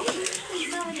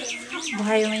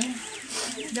 भयो यहाँ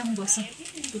जाउँ बसौँ।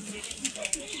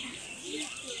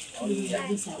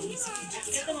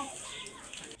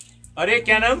 अरे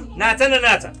क्या नाम नाच न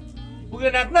नाच पुग्यो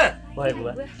नाच्न भयो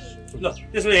बुबा। ल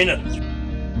त्यसो होइन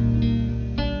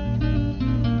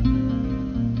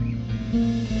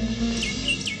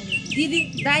दिदी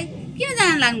दाइ किन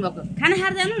जान लाग्नु भएको खाना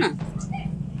खाएर जानु न।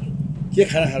 के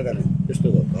खाना खाएर जाने यस्तो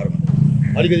घरमा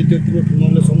अलिकति त्यो तिम्रो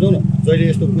ठुलोले सम्झाउ न। जहिले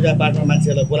यस्तो पूजापाठमा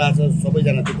मान्छेहरूलाई बोलाएको छ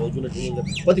सबैजना त्यो भाउजूले ठुलोले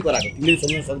कति कराएको तिमीले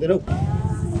सम्झाउन सक्दैनौ।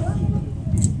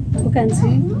 कान्छी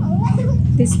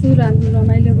त्यस्तो राम्रो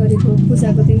रमाइलो गरेको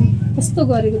पूजाको दिन कस्तो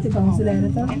गरेको त्यो भाउजू ल्याएर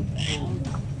त।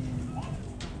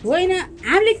 होइन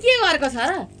हामीले के गरेको छ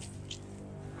र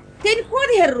त्यही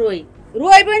कतिखेर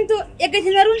रोए पनि त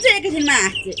एकैछिनमा रुन्छ एकैछिनमा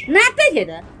हाँस्छ नाच्दै थिए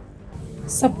त।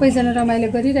 सबैजना रमाइलो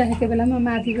गरिरहेको बेलामा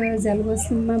माथि गएर झ्याल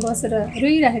बसमा बसेर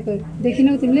रोइरहेको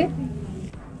देखिनौ तिमीले।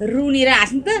 रुनी र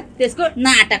हाँस्नु त त्यसको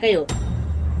नाटकै हो।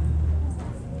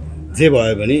 जे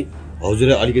भयो भने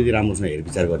भाउजूले अलिकति राम्रोसँग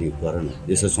हेरविचार गर्ने गर न।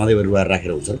 यसो सधैँभरि रुवाएर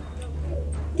राखेर हुन्छ।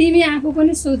 तिमी आफू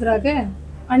पनि सुध्र क्या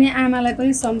अनि आमालाई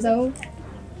पनि सम्झाऊ।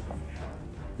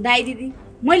 दाइ दिदी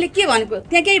मैले के भनेको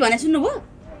त्यहाँ केही भने सुन्नुभयो।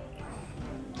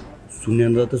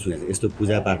 सुनेन र त सुनेन। यस्तो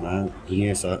पूजापाठमा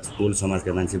दुनियाँ टोल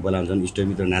समाजका मान्छे बोलाउँछन्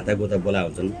इष्टमित्र नातागोता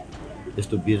बोलाउँछन्।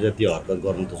 यस्तो बेइज्जती हरकत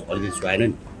गर्नु त अलिकति सुहाएन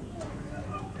नि।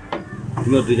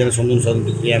 तिमीहरू दुईजना सम्झाउन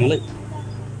सक्दैन आमालाई।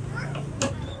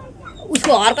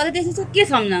 उसको हरकत त्यस्तो छ के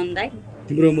सम्झाउनु दाइ।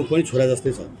 तिम्रो मुख पनि छोरा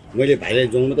जस्तै छ। मैले भाइलाई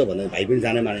जाउनु त भन्दा भाइ पनि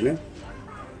जानै मानेन।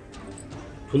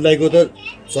 फुलदाईको त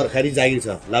सरकारी जागिर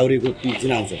छ लाउरेको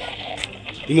चिना आउँछ।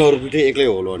 तिमीहरू दुइटै एक्लै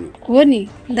होलो नि। हो नि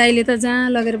दाइले त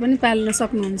जहाँ लगेर पनि पाल्न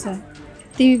सक्नुहुन्छ।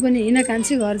 तिमी पनि हिँड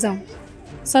कान्छी घर जाउँ।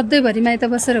 सधैँभरि माइत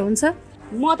बसेर हुन्छ।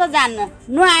 म त जान्न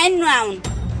नआए नि नआउनु।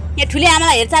 यहाँ ठुली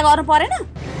आमालाई हेरचाह गर्नु परेन।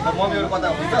 मम्मीहरू कता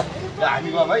हुन्छ ल हामी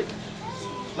गयौँ है।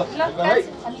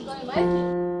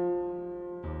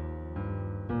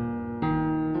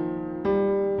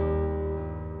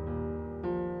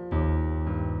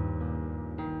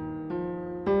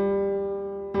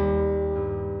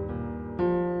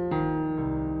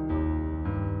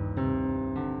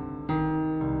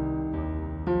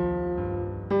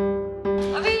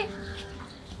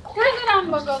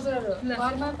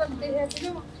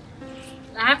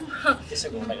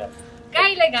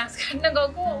 गाईलाई घाँस काट्न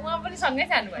गएको उहाँ पनि सँगै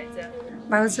जानुभएछ।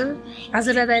 भाउजू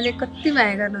हजुरलाई दाइले कति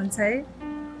माया गर्नुहुन्छ है।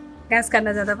 घाँस काट्न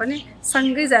जाँदा पनि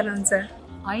सँगै जानुहुन्छ।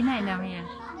 होइन होइन यहाँ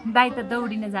दाइ त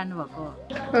दौडिन जानुभएको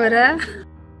हो र।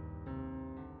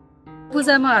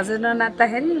 पूजामा हजुर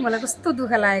ननाच्दाखेरि मलाई कस्तो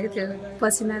दुःख लागेको थियो।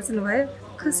 पछि नाच्नुभयो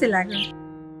खुसी लाग्यो।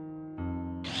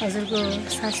 हजुरको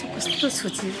सासू कस्तो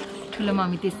छुची। ठुलो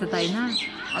मम्मी त्यस्तो त होइन।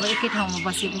 अब एकै ठाउँमा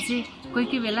बसेपछि कोही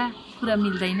कोही बेला कुरा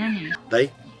मिल्दैन नि। दाइ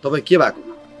तपाईँ के भएको?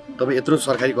 तपाईँ यत्रो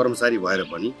सरकारी कर्मचारी भएर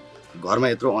पनि घरमा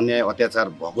यत्रो अन्याय अत्याचार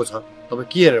भएको छ। तपाईँ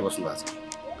के हेरेर बस्नु भएको छ?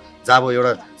 जब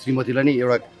एउटा श्रीमतीलाई नि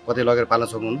एउटा कतै लगेर पाल्न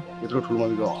सक्नुहुन्न। यत्रो ठुलो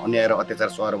मम्मीको अन्याय र अत्याचार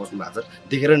सहेर बस्नु भएको छ।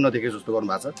 देखेर नदेखे जस्तो गर्नु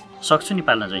भएको छ। सक्छु नि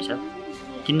पाल्न चाहिँ सर।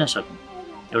 किन नसक्नु?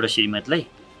 एउटा श्रीमतीलाई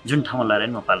जुन ठाउँमा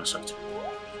लगाएर म पाल्न सक्छु।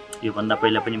 योभन्दा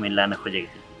पहिला पनि मैले लान खोजेको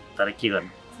थिएँ तर के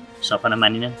गर्नु सपना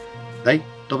मानिनन्। दाइ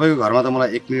तपाईँको घरमा त मलाई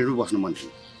 1 मिनट बस्नु मन थियो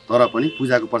तर पनि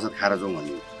पूजाको प्रसाद खाएर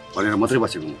जाउँ भनेर मात्रै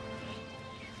बसेको हुँ।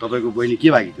 तपाईँको बहिनी के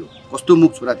भागी थियो? कस्तो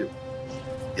मुख छोरा थियो।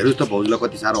 हेर्नुहोस् त भाउजूलाई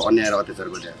कति साह्रो अन्याय र अत्याचार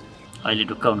गरिरहेको। अहिले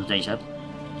ढुक्क हुनु चाहिँ सर।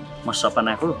 म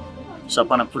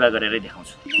सपना पुरा गरेरै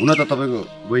देखाउँछु। हुन त तपाईँको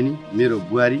बहिनी मेरो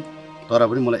बुहारी तर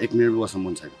पनि मलाई 1 मिनट बस्न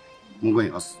मन छैन। म गएँ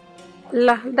हस्। ल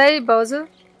दाइ भाउजू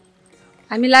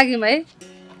हामी लाग्यौँ है।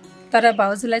 तर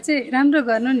भाउजूलाई चाहिँ राम्रो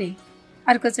गर्नु नि।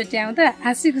 अर्कोचोटि आउँदा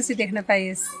हाँसी खुसी देख्न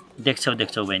पाइयोस्।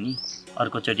 देख्छौ बहिनी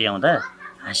अर्कोचोटि आउँदा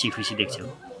हाँसी खुसी देख्छौ,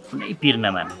 कुनै पिर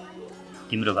नमानु।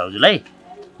 तिम्रो भाउजूलाई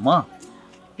म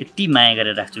यति माया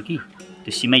गरेर राख्छु कि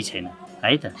त्यो सीमै छैन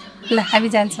है त। ल हामी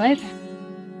जान्छौँ है त।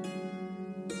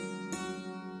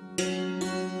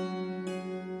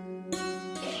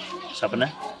 सपना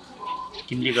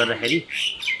तिमीले गर्दाखेरि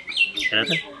हेर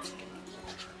त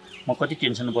म कति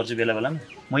टेन्सन पर्छु बेला बेलामा।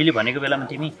 मैले भनेको बेलामा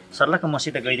तिमी सर्लक्क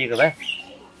मसित गइदिएको भए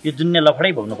यो दुनियाँ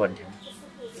लफडै भोग्नु पर्थ्यो।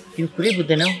 तिमी पुरै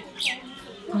बुझ्दैनौ।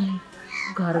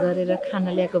 घर गरेर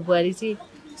खाना ल्याएको बुहारी चाहिँ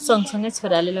सँगसँगै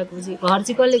छोराले लगेपछि घर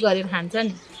चाहिँ कसले गरेर खान्छ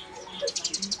नि।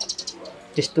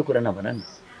 त्यस्तो कुरा नभन नि।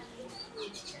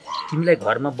 तिमीलाई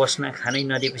घरमा बस्न खानै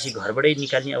नदिएपछि घरबाटै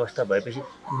निकाल्ने अवस्था भएपछि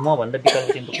म भन्दा विकल्प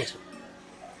तिम्रो को छ?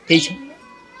 त्यही छ।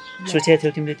 सोचेको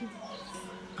थियौ तिमीले त्यो?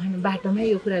 होइन बाटोमै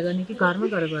यो कुरा गर्ने कि घरमा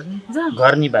गएर गर्ने?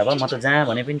 गर्ने बाबा म त जहाँ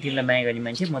भने पनि तिमीलाई माया गर्ने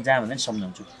मान्छे, म जहाँ भने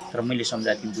सम्झाउँछु। तर मैले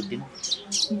सम्झाए तिमी बुझ्दिनौ।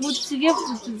 बुझ्छु के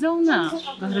जाउँ न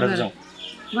घर जाउँ।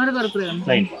 घर कुरा गर्नु।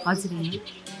 हजुर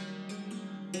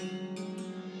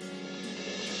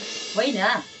होइन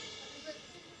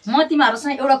म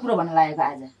तिमीहरूसँग एउटा कुरो भन्न लागेको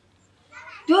आज।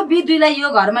 त्यो बिजुलीलाई यो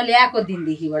घरमा ल्याएको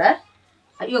दिनदेखिबाट,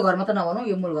 यो घरमा त नभनौँ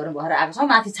यो मूल घरमा भएर आएको छ,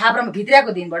 माथि छाप्रामा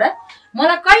भित्रिएको दिनबाट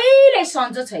मलाई कहिल्यै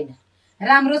सन्चो छैन,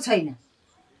 राम्रो छैन।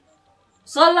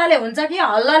 सल्लाहले हुन्छ कि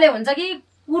हल्लाले हुन्छ कि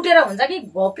कुटेर हुन्छ कि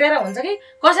भोक्रेर हुन्छ कि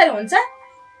कसरी हुन्छ,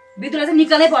 बिजुलीलाई चाहिँ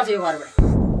निकाल्नै पर्छ यो घरबाट।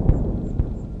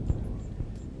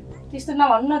 त्यस्तो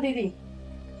नभन्नु न दिदी।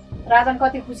 राजन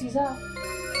कति खुसी छ।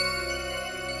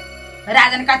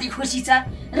 राजन कति खुसी छ?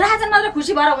 राजन मात्र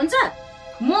खुसी भएर हुन्छ?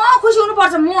 म खुसी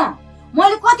हुनुपर्छ।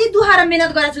 मैले कति दुखाएर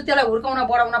मेहनत गरेको छु त्यसलाई हुर्काउन,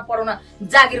 बढाउन, पढाउन,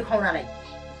 जागिर खुवाउनलाई।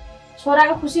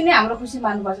 छोराको खुसी नै हाम्रो खुसी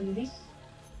मान्नुपर्छ दिदी।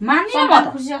 मान्ने म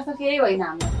त खुसी जस्तो केही होइन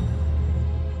हाम्रो।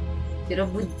 तेरो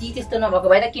बुद्धि त्यस्तो नभएको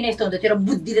भए त किन यस्तो हुन्छ? तेरो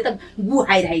बुद्धिले त गु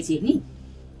खाइरहेछ नि।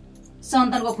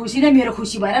 सन्तानको खुसी नै मेरो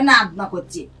खुसी भएर नाच्न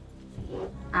खोज्छे।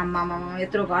 आमामा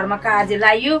यत्रो घरमा कार्य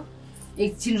लाइयो,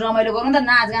 एकछिन रमाइलो गर्नु त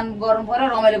नाचगान गर्नु पर्यो,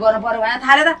 रमाइलो गर्नु पर्यो भने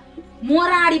थाले त म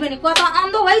राडी पनि कता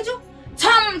अन्धो भइछु।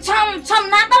 छम छम छम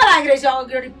नाच्न लागिरहेछ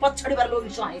अगाडि पछाडिबाट लोगी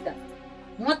सुहाइ त।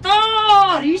 म त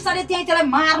रिसले त्यही त्यसलाई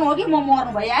मार्नु हो कि म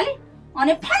मर्नु भइहालेँ।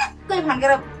 अनि फनक्कै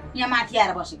फन्केर यहाँ माथि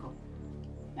आएर बसेको।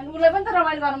 अनि उसलाई पनि त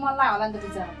रमाइलो गर्नु मन लाग्यो होला नि त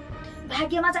बिचरा।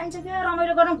 भाग्यमा चाहिन्छ क्या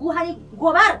रमाइलो गर्नु, गुहानी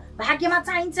गोबर भाग्यमा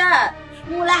चाहिन्छ।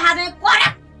 मुला हातमा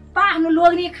कराप आफ्नो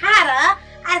लोग्ने खाएर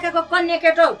अर्काको कन्या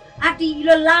केटो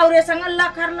आटिलो लाउरेसँग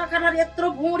लखर लखर यत्रो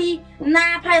भुँडी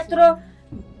नाफा यत्रो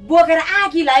बोकेर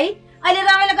आकीलाई अहिले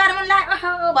रमाइलो गर्नु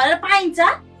भनेर पाइन्छ?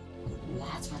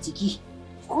 लाजपछि कि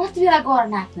कति बेला गएर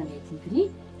नाच्न ल्याएको फेरि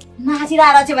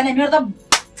नाचिरहेर चाहिँ भने मेरो त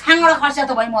छाङबाट खर्चा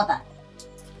त भयो। म त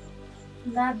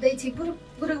नाच्दै थिएँ बुरुक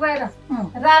बुरुक भएर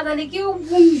राजाले के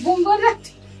बुम गरिरहेको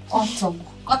थियो।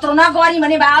 कत्रो नगरी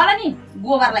भने भयो होला नि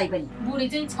गोबरलाई पनि। बुढी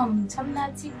चाहिँ छम छम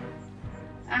नाची।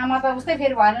 आमा त उस्तै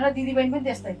फेरि भएन र दिदी बहिनी पनि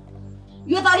त्यस्तै।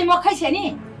 यो त अलि मक्खै छ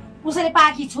नि। उसैले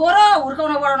पाकी छोरो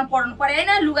हुर्काउन बढाउन पढ्नु पर्यो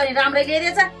होइन, लुगा नि राम्रै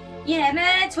ल्याइदिएछ। यहाँ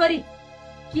हेर्ने छोरी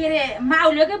के अरे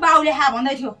माउले कि बाउले खा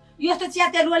भन्दै थियो। यस्तो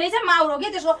च्यात्या लुगा ल्याइछ माउरो कि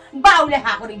त्यसको बाउले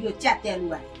खाएको रे यो च्यात्या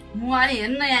लुगा। म अनि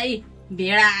हेर्न यहाँ यी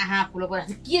भेडा आँखा फुलो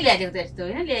परेको के ल्याइदिएको त यस्तो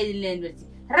होइन, ल्याइदिएपछि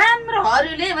राम्रो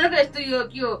हरियोले भनेको यस्तो यो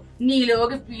के हो निलो हो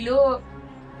कि पिलो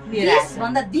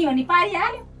भन्दा दियो भने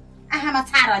पारिहाल्यो। आँखामा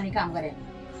छार हाल्ने काम गरे।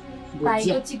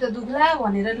 भाइको चितो दुख्ला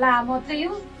भनेर ला मात्रै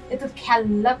हो, यत्रो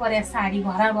ख्याल्ल परे साडी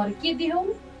भराभर के दियौ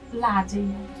लाजै।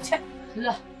 ल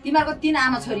तिमीहरूको 3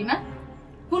 आमा छोरीमा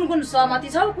कुन कुन सहमति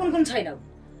छौ, कुन कुन छैनौ?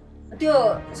 त्यो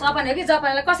सपना हो कि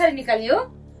जपनालाई कसरी निकाल्ने हो?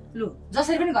 लु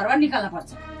जसरी पनि घरबाट निकाल्न पर्छ।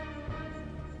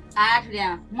 आठुल्या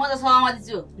म त सहमति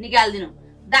छु, निकाल्दिनु।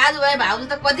 दाजुभाइ भाउजू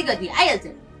त कति कति आइहाल्छ।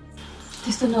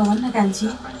 त्यस्तो नभन्न कान्छी,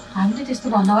 हामीले त्यस्तो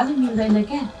भन्दा अलि मिल्दैन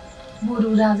क्या। बरु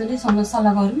राजालेसँग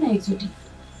सल्लाह गरौँ न एकचोटि।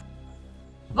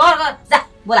 गर गर जा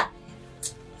बोला।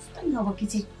 नभकी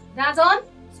चाहिँ राजन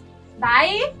भाइ।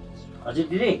 हजुर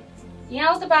दिदी। यहाँ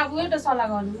आऊ त बाबु एउटा सल्लाह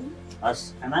गर्नु। हस्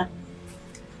आमा।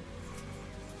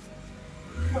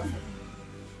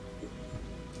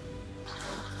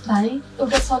 भाइ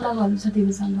एउटा सल्लाह गर्नु छ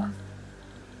तिमीसँग।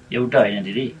 एउटा होइन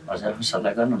दिदी, हजुर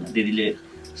सल्लाह गर्नु न। दिदीले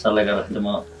सल्लाह गर्दा त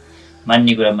म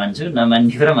मान्ने कुरा मान्छु,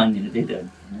 नमान्ने कुरा मान्दिनँ, त्यही त हो।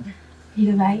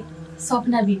 हिरो भाइ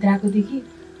सपना भित्राकोदेखि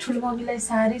ठुलो मम्मीलाई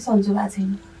साह्रै सन्चो भएको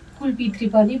छैन। कुलपित्री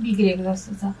पनि बिग्रेको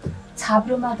जस्तो छ।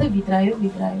 छाप्रो मात्रै भित्रायो।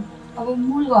 अब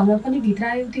मूल घरमा पनि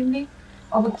भित्रायो तिमीले।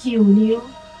 अब के हुने हो?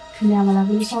 ठुलो आमालाई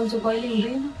पनि सन्चो कहिले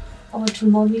हुँदैन। अब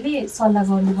ठुलो मम्मीले सल्लाह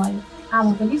गर्नुभयो,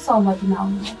 आमा पनि सहमतिमा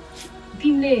आउनुभयो।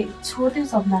 तिमीले छोड्थ्यौ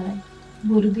सपनालाई।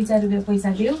 बरु 2-4 रुपियाँ पैसा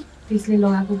दियो, त्यसले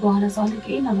लगाएको गहना सहले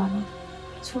केही नमाग।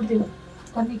 छोडिदियो,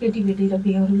 कन्ने केटी भेटेर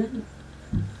बिहे गरौँला नि।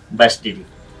 बस दिदी,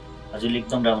 हजुरले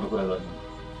एकदम राम्रो कुरा गर्नु।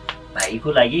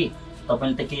 भाइको लागि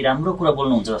तपाईँले त केही राम्रो कुरा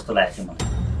बोल्नुहुन्छ जस्तो लागेको थियो मलाई।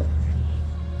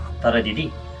 तर दिदी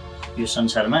यो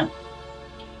संसारमा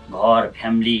घर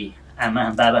फ्यामिली आमा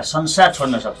बाबा संसार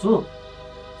छोड्न सक्छु,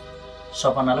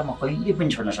 सपनालाई म कहिले पनि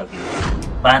छोड्न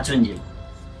सक्दिनँ। बाँचुन्जेल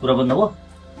कुरा बुझ्नुभयो?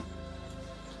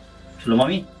 ठुलो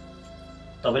मम्मी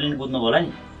तपाईँले नि बुझ्नुभयो होला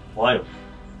नि। भयो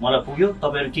मलाई पुग्यो,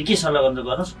 तपाईँहरू के सल्लाह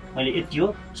गर्नुहोस्, मैले यति हो,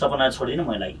 सपना छोड्दिनँ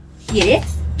मैले लागि। के रे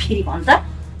फेरि भन्छ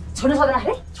छोड्नु सक्दैन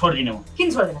रे? छोड्दिनँ म। किन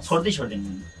छोड्दैन?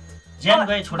 छोड्दिनँ ज्यान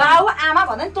गए छोड्दिनँ। बाउ आमा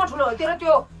भन्दा नि त ठुलो हो, तेरो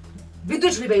त्यो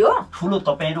विद्युत छुरी हो। ठुलो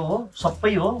तपाईँहरू हो,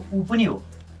 सबै हो, ऊ पनि हो।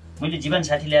 मैले जीवन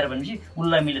साथी ल्याएर भनेपछि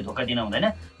उसलाई मैले धोका दिन हुँदैन,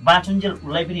 बाँचुन्जेल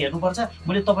उसलाई पनि हेर्नुपर्छ।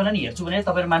 मैले तपाईँलाई नि हेर्छु भने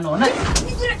तपाईँहरू मान्नु हुन्न।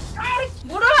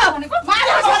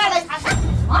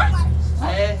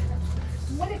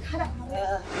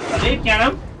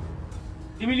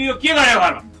 तिमीले यो के गर्यो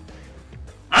घरमा?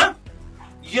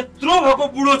 यत्रो भएको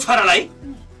बुढो छोरालाई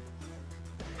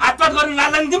हातपात गर्न लाज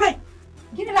लाग्ने तिमीलाई?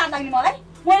 किन लाज लाग्ने मलाई?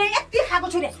 मैले यति खाएको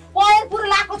छु रे, पैर पुरो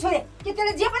लाएको छु रे, कि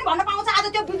त्यसले जे पनि भन्न पाउँछ आज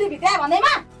त्यो बिन्दु भित्र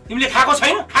भन्दैमा। तिमीले खाएको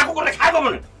छैन? खाएको कुरा खाएको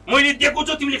भने मैले दिएको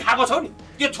छु, तिमीले खाएको छौ नि।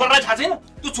 त्यो छोरालाई थाहा छैन?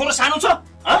 त्यो छोरो सानो छ।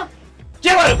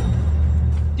 के गर्यो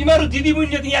तिमीहरू? दिदी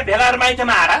बहिनीले त यहाँ भेलाएर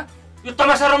माइतमा आएर यो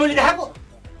तमासा रमाइलो देखाएको?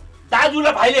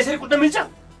 दाजुलाई भाइले यसरी कुट्न मिल्छ?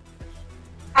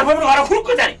 आफू पनि घर फुक्क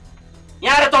जाने,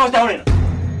 यहाँ आएर तमासा देखाउँदैन।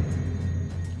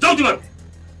 जाऊ तिमीहरू।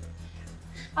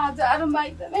 आज आएर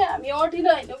माइतमै हामी अटिन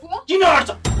होइन बुवा? किन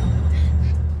अट्छ?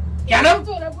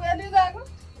 छोरा बुवाले गएको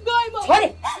गए म।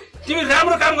 तिमी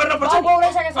राम्रो काम गर्न पर्छ।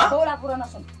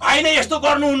 होइन यस्तो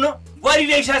गर्नुहुन्न, बुहारी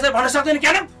ल्याइसकेको छ भन्न सक्दैन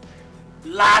क्या?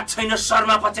 लाज छैन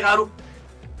शर्मा पचेकाहरू।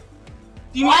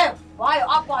 भयो भयो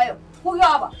अब भयो पुग्यो।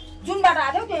 अब जुन बाटो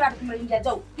आयो त्यही बाटो तिम्रो इन्डिया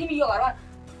जाऊ। तिमी यो घरमा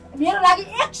मेरो लागि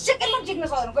 1 सेकेन्ड पनि टिक्न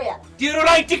सक्दैनौ को यार? तेरो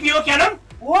लागि टिक्ने हो क्या?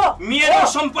 हो मेरो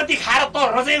सम्पत्ति खाएर त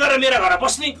रजै गरेर मेरो घर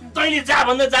बस्ने, तैँले जा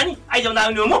भन्दा जानी, आइजाउँदा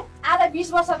आउने हो म? आज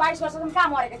 20 वर्ष 22 वर्षसम्म कहाँ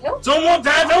मरेको थियौ? जाउँ म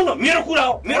जहाँ जाउँ न, मेरो कुरा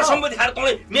हो। मेरो सम्पत्ति खाएर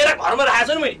तँलाई मेरा घरमा राखेको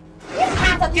छु नि मैले।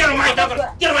 तेरो माइत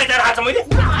राखेको छ मैले।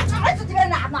 तेरो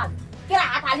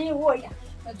हात हाली हो होइन,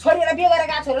 छोरीलाई बिहे गरेर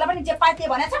गएको छोरीलाई पनि जे पाए त्यही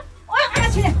भनेको छ।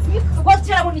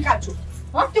 गोजियालाई म निकाल्छु।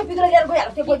 त्यो बिग्रो लिएर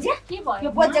गइहाल्यो त्यो गोजिया। यो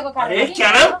गोजियाको कारण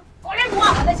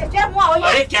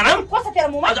कस्तो तेरो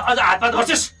मुमा अझ हातपात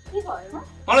गर्छस्?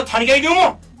 मलाई थन्काइदिउँ म?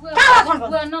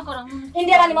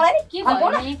 इन्डिया लाने मलाई नि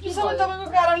तपाईँको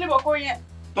कारणले भएको यहाँ।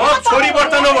 तँ छोरी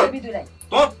बर्ता नभर।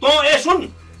 तँ ए सुन,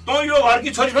 तँ यो घरकी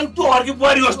छोरी छन्, तँ घरकी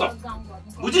बुहारी होस् त,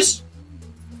 बुझिस्?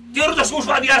 तेरो जसको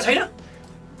उसको अधिकार छैन?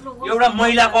 एउटा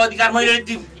महिलाको अधिकार मैले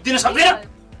दिन सक्दैन?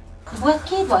 बुवा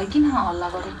के भयो? किन हल्ला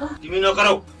गरेको? तिमी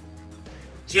नगरौ,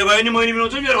 जे भयो नि मैले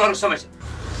मिलाउँछु मेरो घरको समस्या।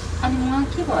 अनि उहाँ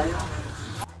के भयो?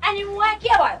 अनि उहाँ के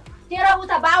भयो? तेरो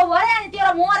उता बाउ भयो अनि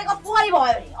तेरो मरेको पोरी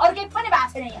भयो नि, अरू केही पनि भएको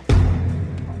छैन यहाँ।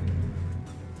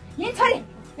 यी छोरी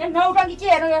नौटङ्की के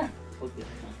हेर्नु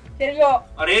तेरो यो?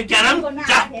 अरे ज्ञानम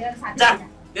जा जा,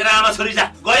 तेरो आमा छोरी जा,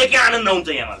 गए के आनन्द हुन्छ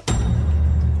यहाँ मलाई।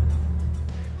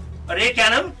 अरे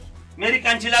ज्ञानम मेरी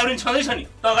कान्छी लाउरिन छँदैछ नि,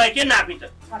 त गए के नापिन्छ?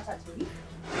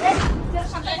 तेरो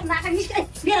सन्तानको नाटक निस्कै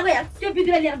लिएर गइहाल, त्यो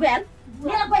बिग्रो लिएर गइहाल।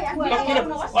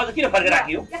 अझ किन फर्केर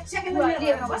राखियो?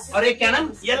 अरे ज्ञानम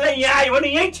यसलाई यहाँ आयो भने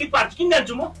यहीँ ठिक पार्छु। किन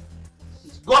जान्छु म?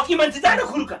 गकी मान्छे जान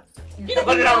खुर्का किन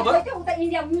फर्केर आउनु भयो? उता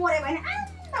इन्डिया मरे भएन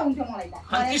आन्दा हुन्थ्यो मलाई त।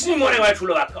 त्यसमै मरे भए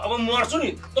ठुलो भएको। अब मर्छु नि,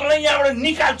 तँलाई यहाँबाट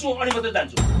निकाल्छु अनि मात्रै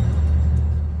जान्छु।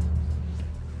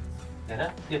 हेर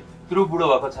त्यत्रो बुढो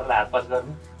भएको छोरालाई हातपात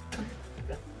गर्नु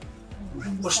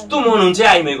कस्तो मन हुन्छ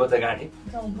आइमाईको त गाडी।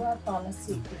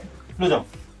 लु जाउँ,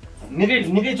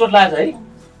 निकै चोट लागेछ है?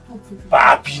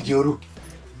 पापीहरू,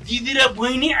 दिदी र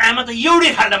बहिनी आमा त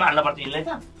एउटै खाल्डा मार्न पर्छ यिनलाई त।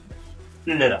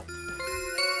 लिएर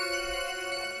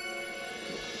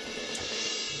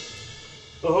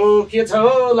ओहो के छ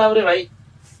हो लाउरे भाइ?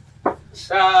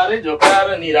 साह्रै झोकाएर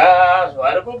निराश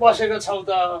भएर पो बसेको छौ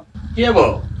त, के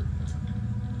भयो?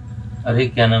 अरे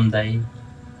क्या नाम दाई,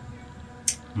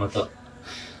 म त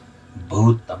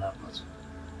बहुत तनावमा छु।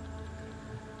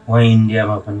 वहाँ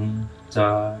इन्डियामा पनि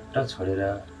चट्ट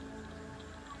छोडेर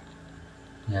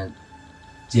यहाँ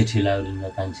जेठी लाउरी र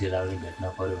कान्छी लाउरी भेट्न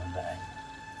पर्यो भनेर आएँ।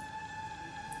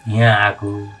 यहाँ आएको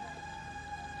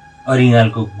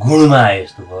अरियालको गुणमा आए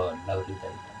जस्तो भयो लाउरी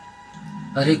दाई।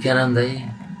 अरे क्या नाम दाई,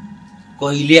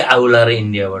 कहिले आउला र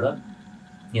इन्डियाबाट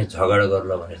यहाँ झगडा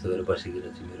गर्ला भने जस्तो गरेर बसेको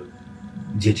रहेछ मेरो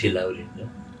जेठी लाउरी र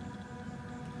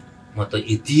म त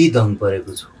यति दङ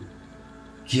परेको छु।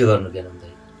 के गर्नु क्या नाम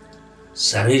दाई,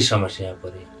 साह्रै समस्या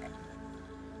परे।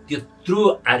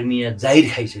 त्यत्रो आर्मी यहाँ जाहिर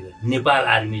खाइसक्यो, नेपाल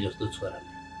आर्मी जस्तो छोराले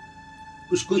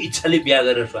उसको इच्छाले बिहा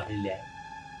गरेर स्वारी ल्यायो।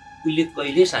 उसले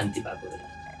कहिले शान्ति पाएको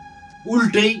रहेछ।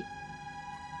 उल्टै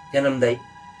क्या नाम दाई,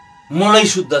 मलाई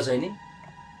शुद्ध छैन,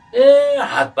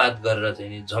 हातपात गरेर चाहिँ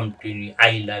नि झम्टिने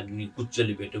आइ लाग्ने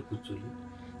कुच्चोले भेट्यो कुच्चोले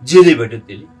जेले भेट्यो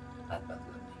त्यसले हातपात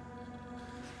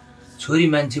गर्ने छोरी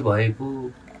मान्छे भएको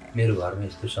मेरो घरमा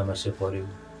यस्तो समस्या पर्यो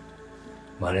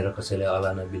भनेर कसैलाई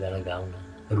अलान बिलान गाउन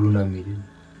रुन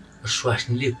मिल्यो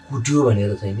स्वास्नीले कुट्यो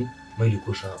भनेर चाहिँ नि मैले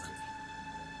कोसँग भने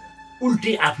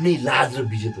उल्टै आफ्नै लाज र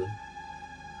बिजत हो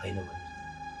होइन भने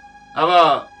अब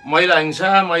महिला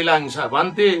हिंसा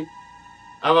भन्थे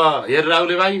अब हेर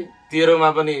राहुले भाइ तेरोमा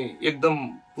पनि एकदम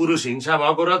पुरुष हिंसा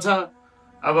भएको रहेछ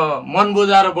अब मन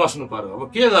बुझाएर बस्नु पर्यो अब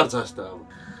के गर्छस् त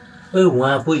अब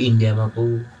उहाँ पो इन्डियामा पो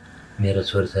मेरो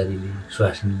छोरछोरीले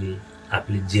स्वास्नीले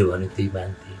आफूले जे भन्यो त्यही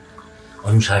मान्थे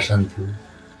अनुशासन थियो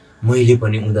मैले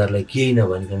पनि उनीहरूलाई केही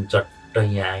नभनिकन चट्ट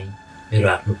यहाँ आएँ मेरो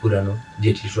आफ्नो पुरानो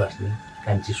जेठी स्वास्नी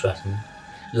कान्छी स्वास्नी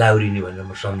लाउरिनी भनेर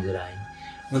म सम्झेर आएँ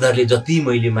उनीहरूले जति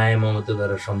मैले माया ममता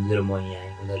गरेर सम्झेर म यहाँ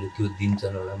आएँ उनीहरूले त्यो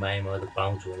दिन्छन् होला माया ममता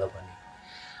पाउँछु होला भने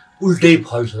उल्टै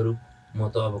फलस्वरूप म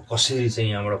त अब कसरी चाहिँ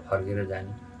यहाँबाट फर्केर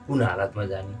जाने कुन हालतमा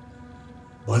जाने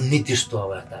भन्ने त्यस्तो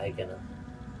अवस्था आइकन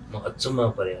म अचम्म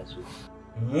परेको छु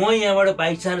म यहाँबाट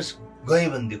बाइचान्स गएँ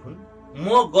भनेदेखि म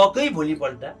गएकै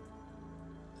भोलिपल्ट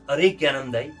अरे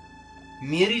क्यानम दाई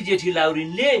मेरी जेठी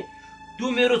लाउरिनले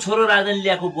तू मेरो छोरो राजन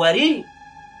ल्याएको बुहारी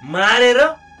मारेर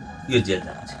यो जेल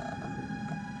जान्छ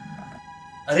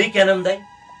अरे क्यानम दाई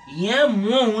यहाँ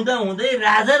म हुँदा हुँदै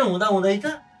राजन हुँदा हुँदै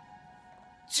त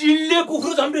चिल्ले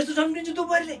कुखुरो झम्टेस्तो झम्टिन्छ त्यो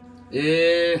बुहारीले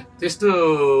ए त्यस्तो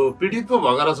पीडित पो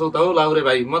भएर छौ त हौ लाउरे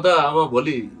भाइ म त अब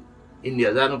भोलि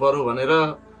इन्डिया जानु पर्यो भनेर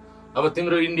अब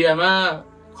तिम्रो इन्डियामा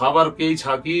खबर केही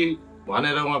छ कि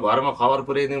भनेर म घरमा खबर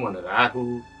पुर्याइदिउँ भनेर आएको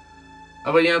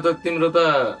अब यहाँ त तिम्रो त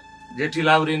जेठी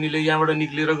लाउरेनीले यहाँबाट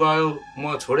निक्लेर गयो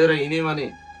म छोडेर हिँडेँ भने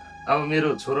अब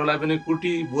मेरो छोरोलाई पनि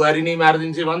कुटी बुहारी नै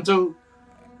मारिदिन्छ भन्छौ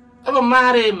अब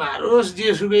मारोस्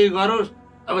जेसुकै गरोस्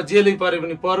अब जेलै परे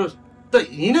पनि परोस् त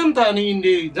हिँडौँ त अनि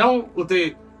इन्डिया जाउँ उतै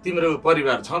तिम्रो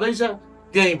परिवार छँदैछ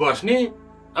त्यहीँ बस्ने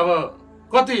अब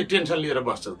कति टेन्सन लिएर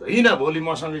बस्छौ त हिँड भोलि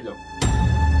मसँगै जाउँ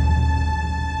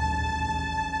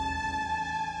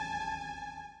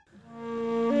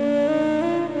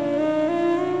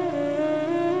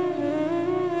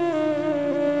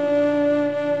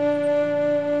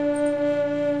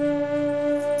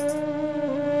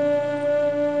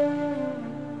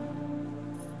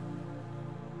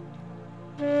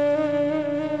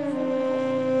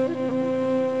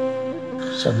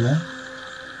सपना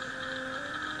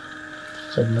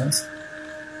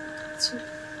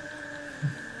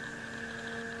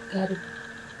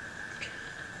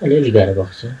अलिअलि गाह्रो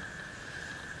भएको छ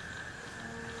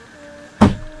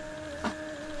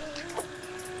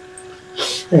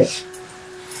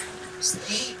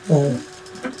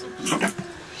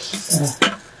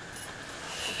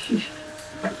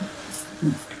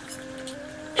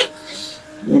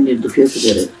यहाँनिर दुख्यो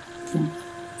धेरै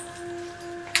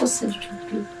कसरी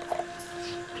ठुक्यो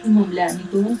ठुलो मम्मीले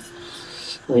हानेको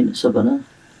होइन सपना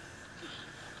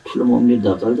ठुलो मम्मीले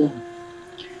धकाल्दा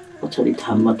पछाडि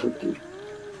थाममा ठुक्यो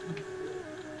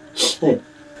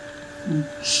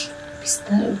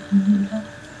बिस्तारै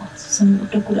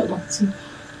एउटा कुरा भन्छु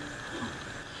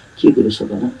के कुरो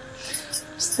सपना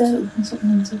बिस्तारै उठ्न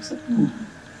सक्नुहुन्छ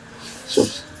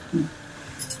सक्छ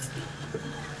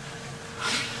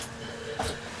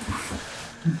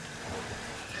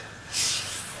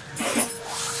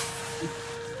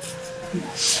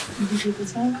दुखेको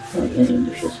छ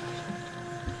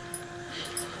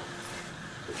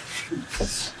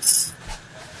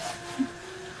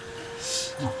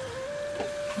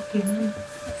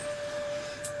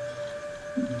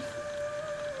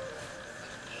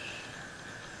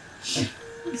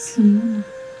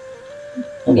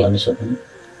भन्नु सक्नु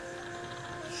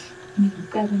मेरो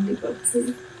कारणले गर्दा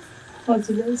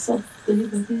हजुरलाई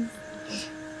सधैँभरि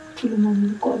ठुलो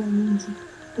मम्मीले कराउनुहुन्छ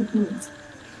उठ्नुहुन्छ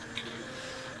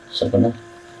सपना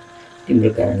तिम्रो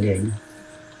कारणले होइन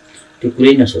त्यो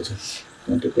कुरै नसोच म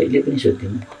त कहिले पनि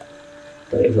सोध्दिनँ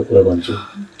तर एउटा कुरा भन्छु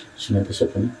सुन त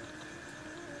सपना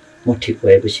म ठिक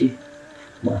भएपछि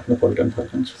म आफ्नो पल्टन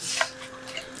फर्कन्छु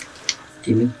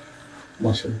तिमी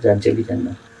मसँग जान्छौ कि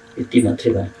जान्न यति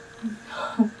मात्रै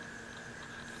भयो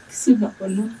सुन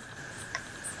पर्नु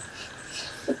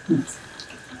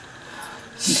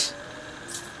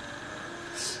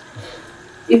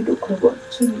एउटा कुरा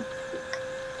भन्छु नि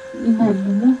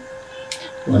मान्नु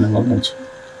भन म मान्छु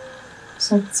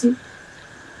साँच्चै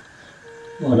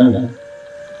भन न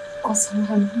कसम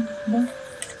खानु म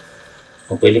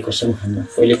पहिले कसम खान्न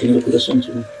पहिले तिम्रो कुरा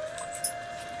सुन्छु म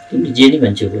तिमीले जे नि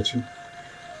भन्छौ पछि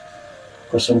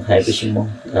कसम खाएपछि म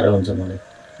गाह्रो हुन्छ मलाई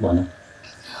भन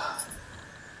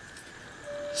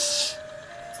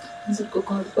हजुरको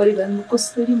घर परिवारमा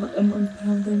कसरी मलाई मन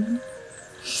पराउँदैन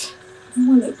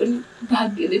मलाई पनि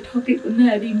भाग्यले ठकेको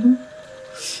नारी म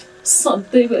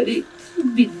सधैँभरि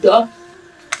बित्दा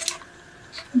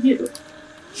मेरो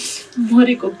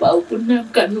मरेको पाउको नाम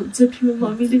काट्नुहुन्छ ठुलो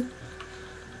मम्मीले।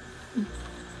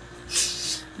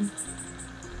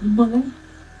 मलाई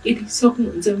यदि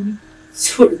सक्नुहुन्छ भने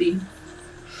छोडिदिनु।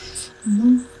 म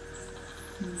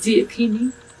जे थिएँ नि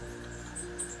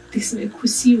त्यसमै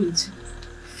खुसी हुन्छु।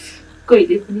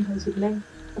 कहिले पनि हजुरलाई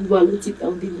बलो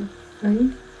चिताउँदिनँ है।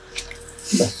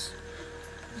 बस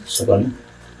सपना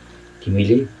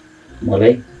तिमीले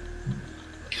मलाई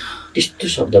त्यस्तो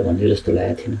शब्द भन्यो जस्तो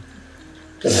लागेको थिएन,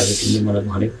 तर आज तिमीले मलाई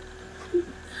भन्यौ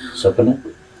सपना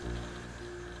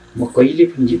म कहिले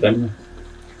पनि जीवनमा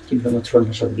तिमीलाई म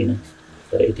छोड्न सक्दिनँ,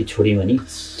 तर यति छोड्यो भने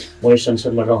म यस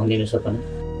संसारमा रहँदिनँ सपना।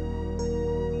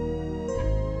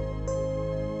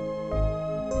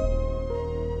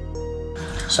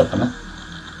 सपना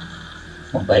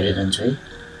म बाहिर जान्छु है,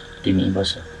 तिमी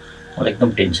बस। मलाई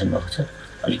एकदम टेन्सन भएको छ,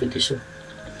 अलिकति यसो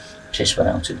फ्रेस भएर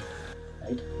आउँछु नि है।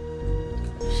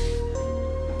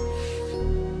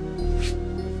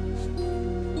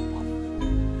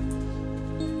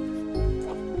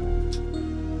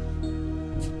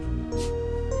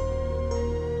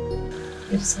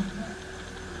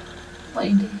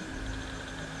 मैले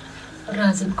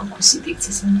राजनको खुसी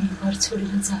देख्छस् भने घर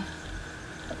छोडेर जा,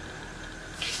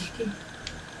 किनकि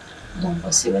म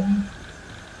बस्यो भने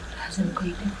राजन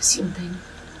कहिले खुसी हुँदैन।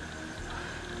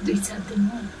 2-4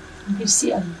 दिनमा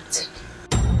बिर्सिहाल्नुहुन्छ नि।